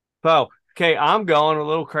 So Okay, I'm going a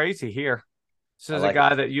little crazy here. This I is a like it.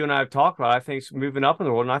 guy that you and I have talked about. I think is moving up in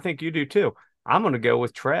the world, and I think you do too. I'm going to go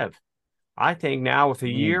with Trev. I think now with a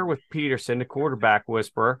Mm. year with Peterson, the quarterback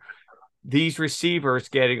whisperer, these receivers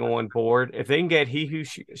getting on board, if they can get he who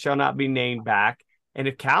shall not be named back, and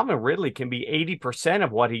if Calvin Ridley can be 80%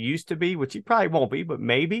 of what he used to be, which he probably won't be, but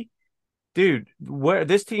maybe, dude, where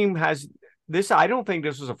this team has this, I don't think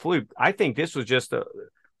this was a fluke. I think this was just a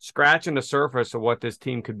scratching the surface of what this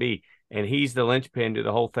team could be. And he's the linchpin to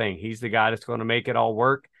the whole thing. He's the guy that's going to make it all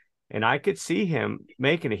work. And I could see him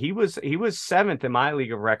making it. He was seventh in my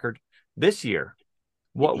league of record this year.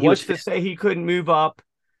 He was What's to fifth. say he couldn't move up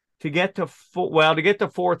to get to well, to get to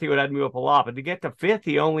fourth, he would have to move up a lot, but to get to fifth,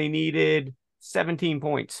 he only needed 17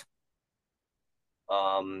 points.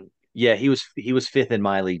 Yeah, he was fifth in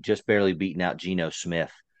my league, just barely beating out Geno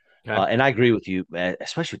Smith. Okay. And I agree with you,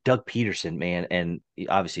 especially with Doug Peterson, man, and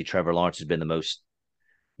obviously Trevor Lawrence has been the most,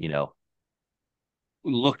 you know,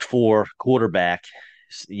 looked for quarterback,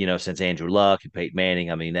 since Andrew Luck and Peyton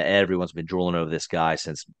Manning. I mean, everyone's been drooling over this guy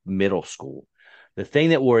since middle school. The thing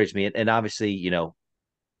that worries me, and obviously,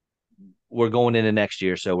 we're going into next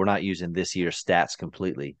year, so we're not using this year's stats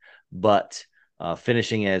completely, but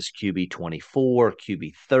finishing as QB 24,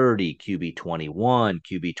 QB 30, QB 21,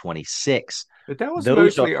 QB 26, But that was those are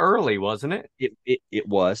mostly early, wasn't it? it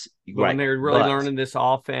was But when right. they were really But learning this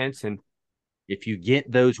offense and if you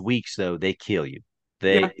get those weeks though, they kill you.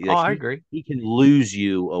 yeah, They oh, like I he agree. he can lose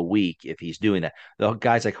you a week if he's doing that. The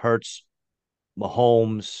guys like Hurts,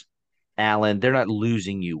 Mahomes, Allen, they're not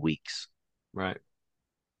losing you weeks. Right.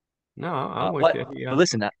 No, I'm with But you. but Yeah.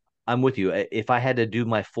 listen, I'm with you. If I had to do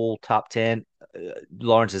my full top 10,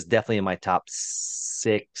 Lawrence is definitely in my top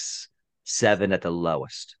six, seven at the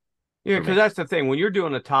lowest Yeah, for because me. that's the thing. When you're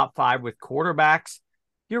doing a top 5 with quarterbacks,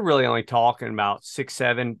 you're really only talking about 6,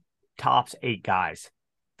 7, tops 8 guys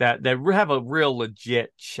that have a real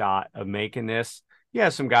legit shot of making this. Yeah,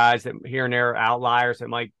 some guys that here and there are outliers that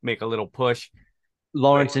might make a little push. But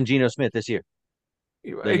Lawrence and Geno Smith this year.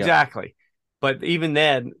 There you go. exactly. But even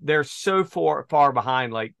then, they're so far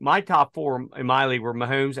behind. Like my top 4 in my league were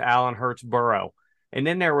Mahomes, Allen, Hurts, Burrow. And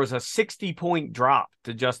then there was a 60-point drop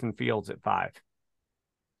to Justin Fields at 5.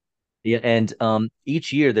 Yeah, and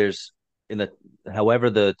each year there's in the however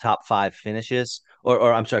the top five finishes,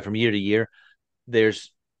 or I'm sorry, from year to year,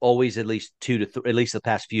 there's always at least at least the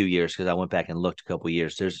past few years, because I went back and looked a couple of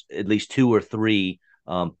years. There's at least two or three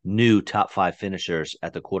new top five finishers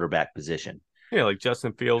at the quarterback position. Yeah, like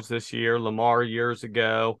Justin Fields this year, Lamar years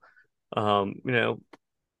ago. You know,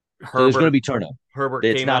 So there's going to Herbert be turnover. Herbert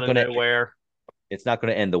It's came not out of going to nowhere. it's not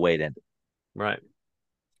going to end the way it ended. Right.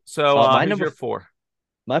 So My who's number your 4?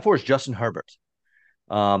 my four is Justin Herbert.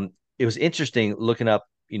 It was interesting looking up,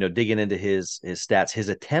 digging into his stats. His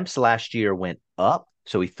attempts last year went up,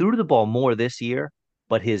 so he threw the ball more this year,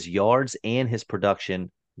 but his yards and his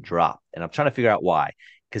production dropped. And I'm trying to figure out why,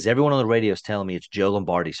 because everyone on the radio is telling me it's Joe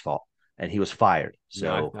Lombardi's fault, and he was fired.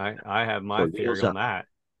 No, So I have my theory wheels on up. that.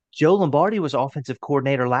 Joe Lombardi was offensive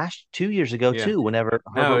coordinator last 2 years ago Yeah. too. Whenever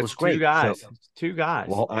No, Herbert it's was two great. So, guys. It's two guys.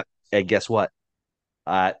 well, and guess what?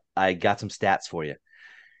 I got some stats for you.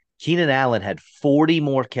 Keenan Allen had 40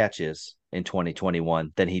 more catches in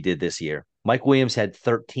 2021 than he did this year. Mike Williams had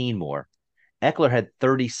 13 more. Eckler had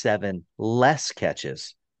 37 less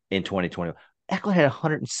catches in 2020. Eckler had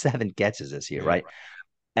 107 catches this year, Yeah. right?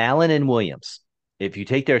 Allen and Williams, if you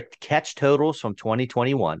take their catch totals from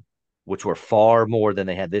 2021, which were far more than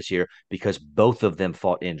they had this year because both of them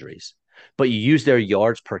fought injuries, but you use their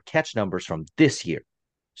yards per catch numbers from this year.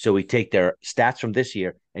 So we take their stats from this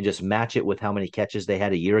year and just match it with how many catches they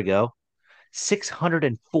had a year ago.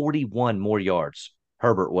 641 more yards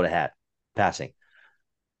Herbert would have had passing.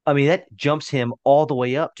 I mean, that jumps him all the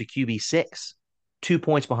way up to QB6, 2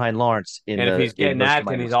 points behind Lawrence in And if the he's in getting most of that,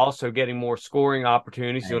 my then he's notes. also getting more scoring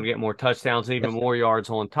opportunities. He's going And to get more touchdowns and even yes, more yards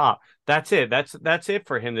on top. That's it. That's it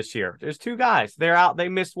for him this year. There's two guys. They're out. They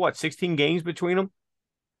missed what, 16 games between them?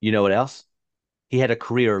 you know what else? He had a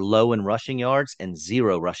career low in rushing yards and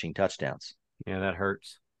zero rushing touchdowns. Yeah, that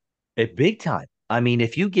hurts. At big time. I mean,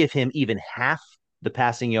 if you give him even half the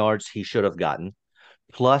passing yards he should have gotten,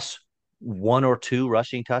 plus one or two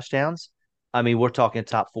rushing touchdowns, I mean, we're talking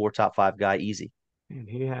top four, top five guy easy. And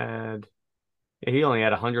he only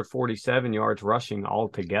had 147 yards rushing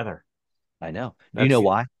altogether. I know. Do you know That's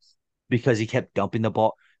why? Because he kept dumping the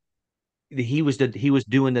ball. He was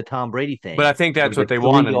doing the Tom Brady But thing I think where that's he what did they three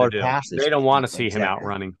want him to yard do. passes. They don't want to see him out Exactly.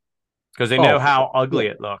 running because they know Oh, how ugly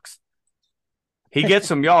look, it looks. He gets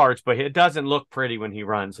some yards, but it doesn't look pretty when he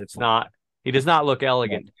runs. It's not. He does not look no.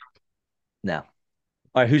 elegant. No. All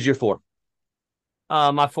right, who's your four?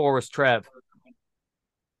 My 4 was Trev.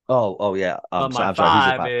 Oh yeah. But my I'm sorry. Who's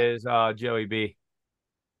your five five? is Joey B.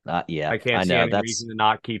 Yeah, I can't I see know. any reason to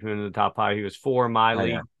not keep him in the top five. He was four in my I know.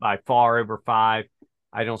 league, by far over five.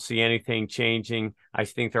 I don't see anything changing. I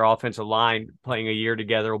think their offensive line playing a year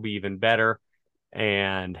together will be even better.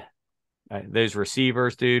 And those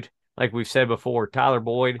receivers, dude, like we've said before, Tyler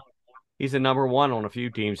Boyd, he's the number one on a few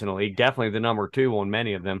teams in the league, definitely the number two on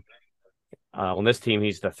many of them. On this team,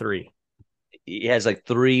 he's the three He has like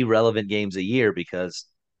three relevant games a year because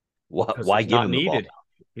because why he's give not him the ball? needed.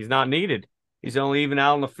 He's not needed. He's only even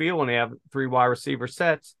out on the field when they have three wide receiver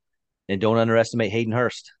sets. And don't underestimate Hayden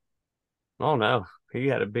Hurst. Oh no, he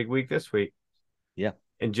had a big week this week. Yeah.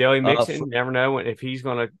 And Joey For, Mixon, never know if he's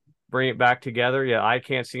going to bring it back together. Yeah, I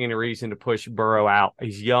can't see any reason to push Burrow out.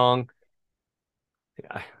 He's young.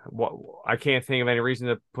 I can't think of any reason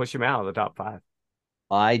to push him out of the top five.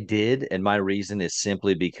 I did, and my reason is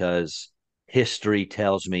simply because history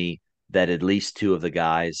tells me that at least two of the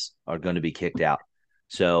guys are going to be kicked out.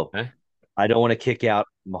 So Eh? I don't want to kick out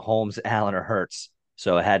Mahomes, Allen, or Hurts.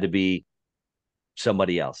 So it had to be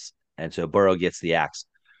somebody else. And so Burrow gets the axe.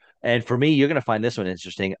 And for me, you're going to find this one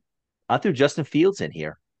interesting. I threw Justin Fields in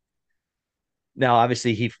here. Now,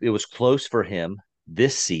 obviously, it was close for him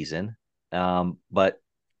this season, but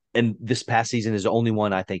and this past season is the only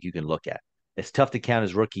one I think you can look at. It's tough to count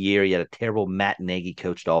his rookie year. He had a terrible Matt Nagy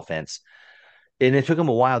coached offense. And it took them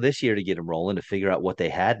a while this year to get him rolling to figure out what they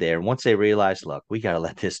had there. And once they realized, look, we got to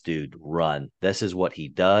let this dude run. This is what he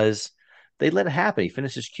does. They let it happen. He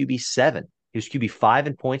finishes QB7. He was QB5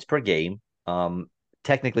 in points per game.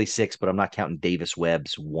 Technically six, but I'm not counting Davis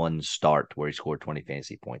Webb's one start where he scored 20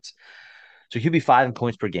 fantasy points. So QB5 in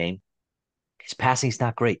points per game. His passing's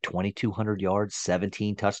not great. 2,200 yards,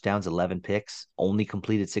 17 touchdowns, 11 picks. Only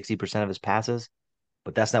completed 60% of his passes.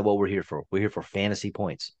 But that's not what we're here for. We're here for fantasy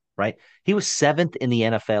points, right? He was seventh in the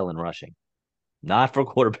NFL in rushing, not for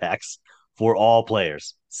quarterbacks, for all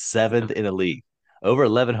players. Seventh in the league. Over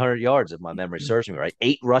 1,100 yards, if my memory serves me right.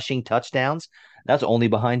 8 rushing touchdowns. That's only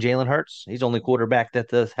behind Jalen Hurts. He's the only quarterback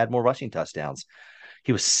that had more rushing touchdowns.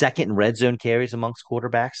 He was second in red zone carries amongst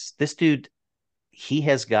quarterbacks. This dude, he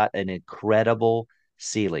has got an incredible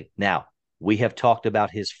ceiling. Now, we have talked about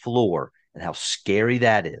his floor and how scary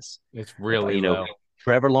that is. It's If really low.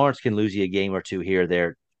 Trevor Lawrence can lose you a game or two here or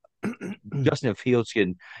there. Justin Fields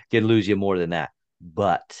can lose you more than that.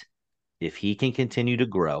 But if he can continue to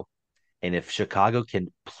grow, and if Chicago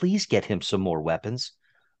can please get him some more weapons,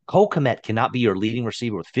 Cole Kmet cannot be your leading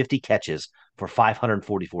receiver with 50 catches for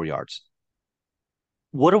 544 yards.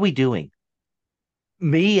 What are we doing?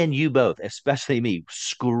 Me and you both, especially me,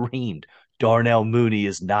 screamed Darnell Mooney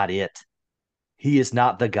is not it. He is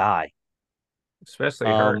not the guy. Especially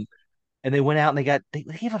Hurt. Um, and they went out and they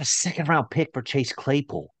gave up a second round pick for Chase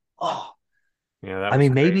Claypool. Oh, Yeah, that I was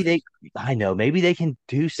mean, crazy. I know, maybe they can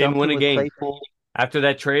do Didn't win something a with game. Claypool. After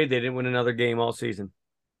that trade, they didn't win another game all season.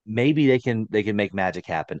 Maybe they can make magic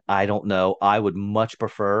happen. I don't know. I would much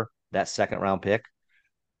prefer that second round pick.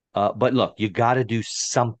 But look, you got to do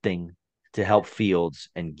something to help Fields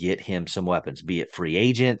and get him some weapons, be it free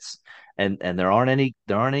agents, and there aren't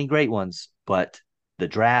any great ones, but the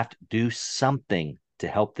draft, do something to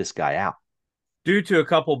help this guy out. Due to a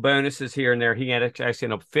couple bonuses here and there, he had actually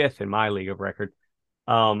ended up fifth in my league of record.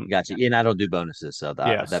 Um, Gotcha. And I don't do bonuses, so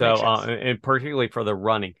yeah, that makes so sense. and particularly for the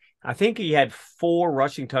running, I think he had four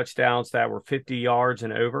rushing touchdowns that were 50 yards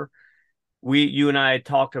and over. You and I had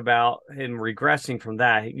talked about him regressing from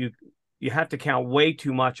that. You have to count way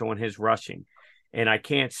too much on his rushing, and I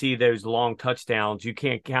can't see those long touchdowns. You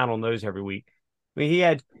can't count on those every week. I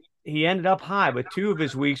mean, he ended up high, but two of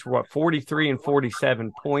his weeks were 43 and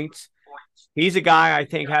 47 points. He's a guy I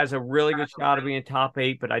think has a really good shot of being top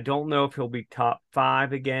eight, but I don't know if he'll be top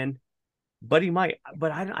five again. But he might.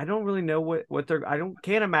 But I don't really know what they're. I don't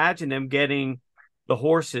can't imagine them getting the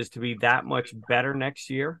horses to be that much better next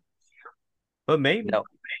year. But maybe. No,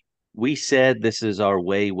 we said this is our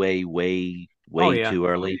way, way, way, Oh way yeah, too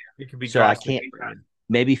early. it could be So I drastic. can't.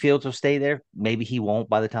 Maybe Fields will stay there. Maybe he won't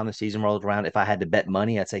by the time the season rolls around. If I had to bet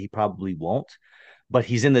money, I'd say he probably won't. But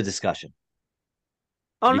he's in the discussion.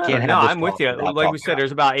 Oh You no, can't no, have this I'm with talk you. without Like we talking said, about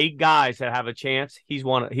there's about eight guys that have a chance. He's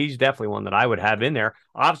one. He's definitely one that I would have in there.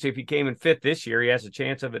 Obviously, if he came in fifth this year, he has a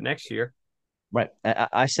chance of it next year. it. Right.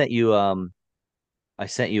 I sent you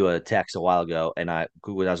a text a while ago, and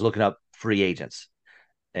when I was looking up free agents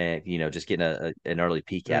and just getting an early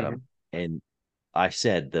peek at them, Mm-hmm. and I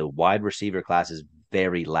said the wide receiver class is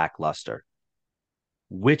very lackluster.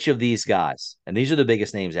 Which of these guys, and these are the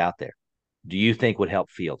biggest names out there, do you think would help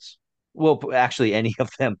Fields? Well, actually, any of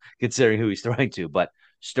them, considering who he's throwing to, but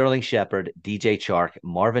Sterling Shepard, DJ Chark,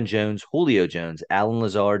 Marvin Jones, Julio Jones, Alan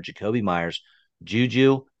Lazard, Jacoby Myers,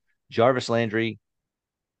 Juju. Jarvis Landry,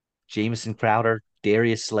 Jamison Crowder,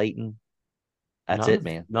 Darius Slayton. That's it,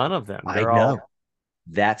 man. None of them. I They're know. all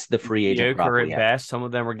That's the free agent crop mediocre we at have. best. Some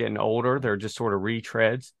of them are getting older. They're just sort of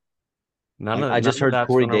retreads. I just None of heard that's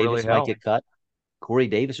Corey going to really Davis might help. get cut. Corey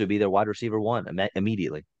Davis would be their wide receiver one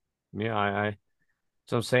immediately. Yeah,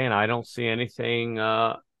 so I'm saying I don't see anything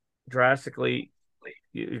drastically.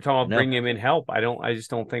 You're talking I about know. bringing him in help. I just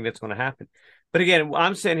don't think that's going to happen. But again,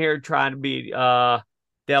 I'm sitting here trying to be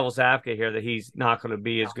devil's advocate here that he's not going to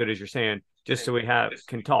be as good as you're saying, just so we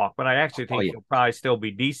can talk. But I actually Oh think yeah. he'll probably still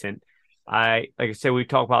be decent. Like I said, we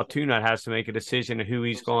talked about Tuna has to make a decision of who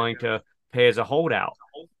he's going to pay as a holdout.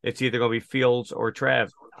 It's either going to be Fields or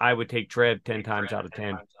Trev. I would take Trev 10 times out of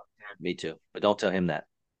 10. Me too. But don't tell him that.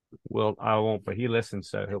 Well, I won't, but he listens,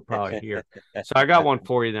 so he'll probably hear. So I got one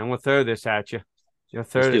for you then. We'll throw this at you. You'll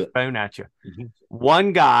Let's throw do this it. phone at you. Mm-hmm.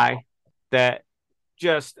 One guy that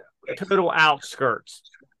just total outskirts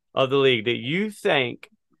of the league that you think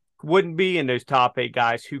wouldn't be in those top 8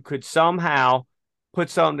 guys who could somehow put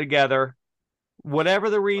something together, whatever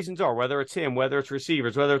the reasons are, whether it's him, whether it's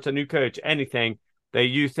receivers, whether it's a new coach, anything that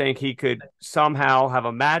you think he could somehow have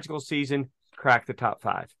a magical season, crack the top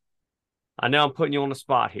 5. I know I'm putting you on the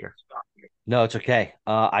spot here. No, it's okay.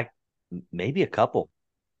 I maybe a couple.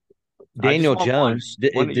 I just Daniel want Jones.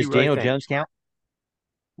 one that Does you really Daniel think. Jones count?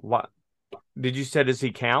 What did you say? Does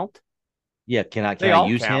he count? Yeah. Can I They can I all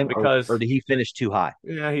use count him or because did he finish too high?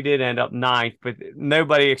 yeah, he did end up 9th, but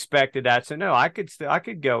nobody expected that. So no, I could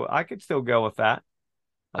still go with that.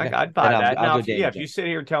 Okay. I'd Then buy that. I'll Now, go Daniel if you Jones. sit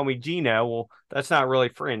here and tell me Gino, well, that's not really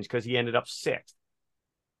fringe because he ended up 6th.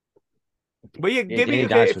 But yeah, Yeah, give me Danny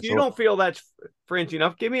okay. Dimes If for you sure. don't feel that's fringe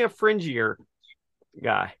enough, give me a fringier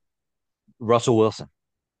guy. Russell Wilson.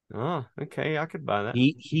 Oh, okay, I could buy that.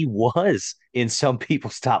 He was in some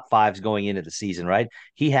people's top fives going into the season, right?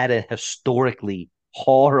 He had a historically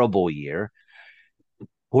horrible year.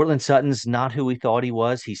 Portland Sutton's not who we thought he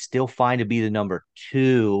was. He's still fine to be the number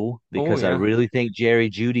 2 Oh because I yeah, really think Jerry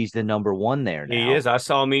Judy's the number 1 there he now. is. I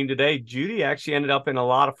saw a meme today. Judy actually ended up in a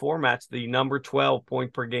lot of formats, the number 12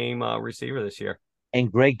 point per game receiver this year. And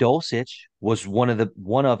Greg Dulcich was one of,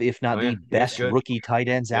 if Oh not yeah, the he was best good. rookie tight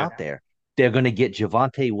ends Yeah. out there. They're going to get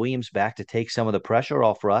Javonte Williams back to take some of the pressure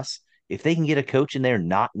off Russ. If they can get a coach in there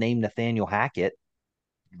not named Nathaniel Hackett,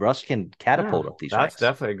 Russ can Yeah, catapult up these that's ranks.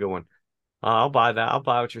 definitely a good one. I'll buy that. I'll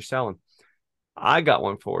buy what you're selling. I got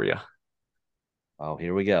one for you. Oh,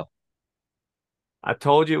 here we go. I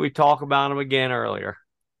told you we talk about him again earlier.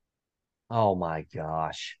 Oh my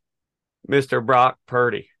gosh. Mr. Brock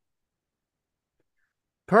Purdy.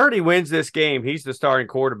 Purdy wins this game. He's the starting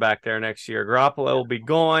quarterback there next year. Garoppolo will be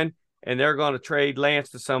gone, and they're going to trade Lance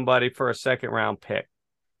to somebody for a second round pick.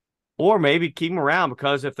 Or maybe keep him around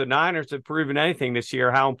because if the Niners have proven anything this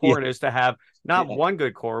year, how Yeah. important it is to have not one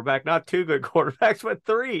good quarterback, not 2 good quarterbacks, but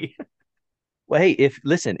 3. Well, hey, if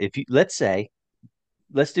you let's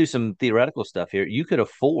do some theoretical stuff here. You could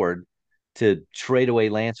afford to trade away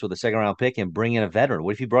Lance with a second round pick and bring in a veteran.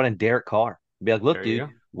 What if you brought in Derek Carr? Be like, look, There you dude,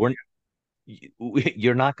 go.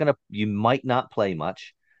 you might not play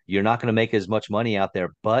much. You're not gonna make as much money out there,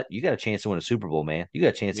 but you got a chance to win a Super Bowl, man. You got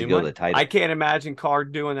a chance to You go to might. the title. I can't imagine Carr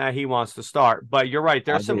doing that. He wants to start, but you're right.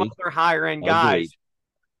 There's some Agreed. other higher end Agreed. guys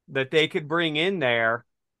that they could bring in there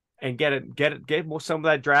and get some of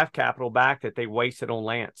that draft capital back that they wasted on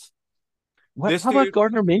Lance. What? This How about dude,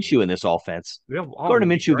 Gardner Minshew in this offense? yeah, oh, Gardner he'd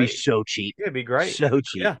be Minshew would be great. so cheap, Yeah, it'd be great. so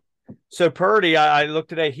cheap. Yeah. So Purdy, I looked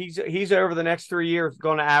today. He's over the next 3 years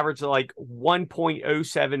going to average like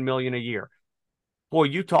 1.07 million a year. Boy,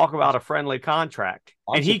 you talk about a friendly contract,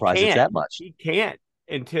 I'm and he surprised it's can't. that much. He can't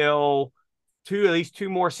until at least 2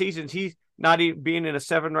 more seasons. He's not even being in a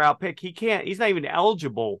 7th round pick. He can't. He's not even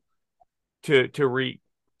eligible to renegotiate.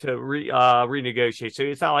 So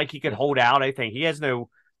it's not like he could hold out anything. He has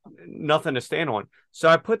nothing to stand on. So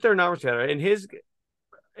I put their numbers together.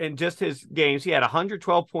 In just his games, he had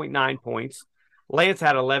 112.9 points. Lance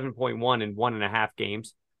had 11.1 in 1.5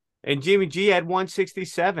 games. And Jimmy G had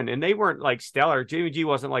 167. And they weren't like stellar. Jimmy G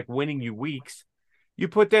wasn't like winning you weeks. You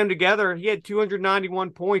put them together, he had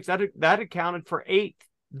 291 points. That accounted for 8th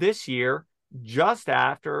this year, just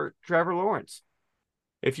after Trevor Lawrence.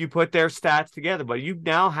 If you put their stats together, but you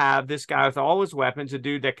now have this guy with all his weapons, a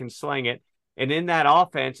dude that can sling it. And in that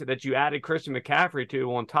offense that you added Christian McCaffrey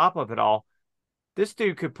to on top of it all, this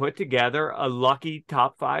dude could put together a lucky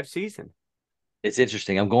top 5 season. It's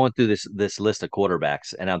interesting. I'm going through this list of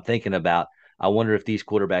quarterbacks, and I'm thinking about I wonder if these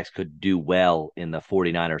quarterbacks could do well in the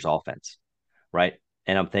 49ers offense, right?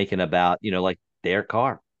 And I'm thinking about, like Derek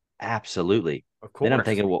Carr. Absolutely. Of Then I'm course.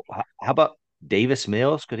 thinking, well, how about Davis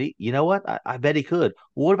Mills? Could he? You know what? I bet he could.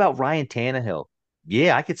 What about Ryan Tannehill?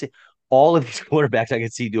 Yeah, I could see all of these quarterbacks I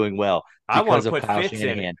could see doing well I want because to of put Kyle Fitz in it.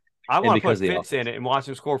 Shanahan I and want to put because of the Fitz in offense. it and watch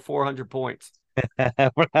him score 400 points.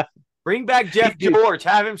 Bring back He, Jeff dude, George.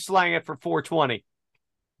 Have him slang it for 420.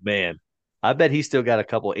 man, I bet he's still got a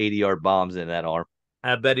couple 80-yard bombs in that arm.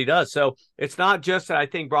 I bet he does. So it's not just that I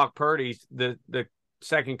think Brock Purdy's the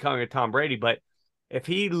second coming of Tom Brady, but if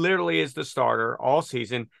he literally is the starter all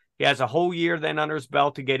season, he has a whole year then under his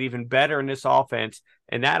belt to get even better in this offense,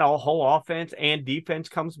 and that whole offense and defense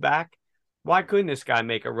comes back. Why couldn't this guy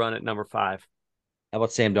make a run at number 5? How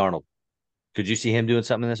about Sam Darnold? Could you see him doing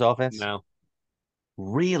something in this offense? No,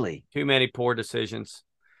 Really? too many poor decisions.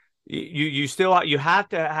 You still you have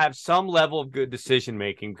to have some level of good decision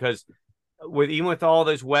making because even with all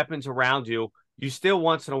those weapons around you, you still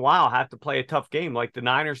once in a while have to play a tough game like the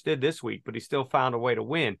Niners did this week, but he still found a way to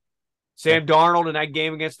win. Yeah. Sam Darnold in that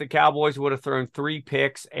game against the Cowboys would have thrown 3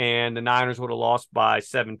 picks and the Niners would have lost by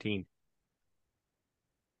 17.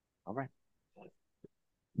 All right.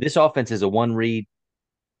 This offense is a one read.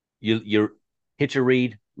 You hit your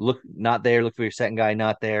read, look not there, look for your second guy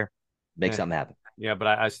not there, make Eh, something happen. yeah, but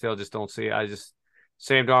I still just don't see it.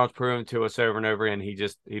 Sam Darnold's proven to us over and over, and he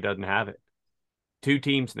doesn't have it. 2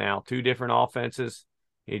 teams now, 2 different offenses.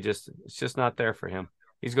 It's just not there for him.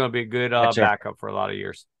 He's going to be a good All right, sir. backup for a lot of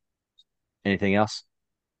years. Anything else?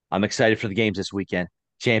 I'm excited for the games this weekend.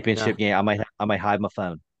 Yeah, Championship game. I might hide my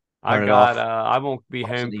phone, I turn it got off, I won't be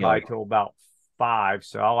watch it in home the probably yard. till about 5,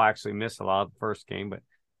 so I'll actually miss a lot of the first game, but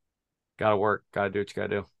gotta work, gotta do what you gotta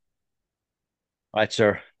do. All right,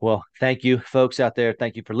 sir. Well, thank you, folks out there.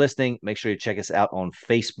 Thank you for listening. Make sure you check us out on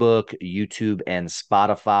Facebook, YouTube, and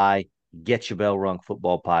Spotify. Get Your Bell Rung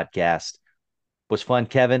Football Podcast. Was fun,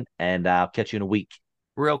 Kevin, and I'll catch you in a week.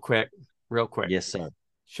 Real quick, real quick. Yes, sir.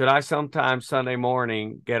 Should I sometime Sunday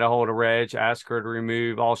morning get a hold of Reg, ask her to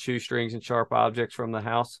remove all shoestrings and sharp objects from the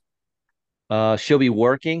house? She'll be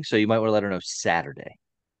working, so you might want to let her know Saturday.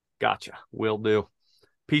 Gotcha. Will do.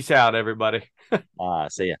 Peace out, everybody.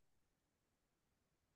 See ya.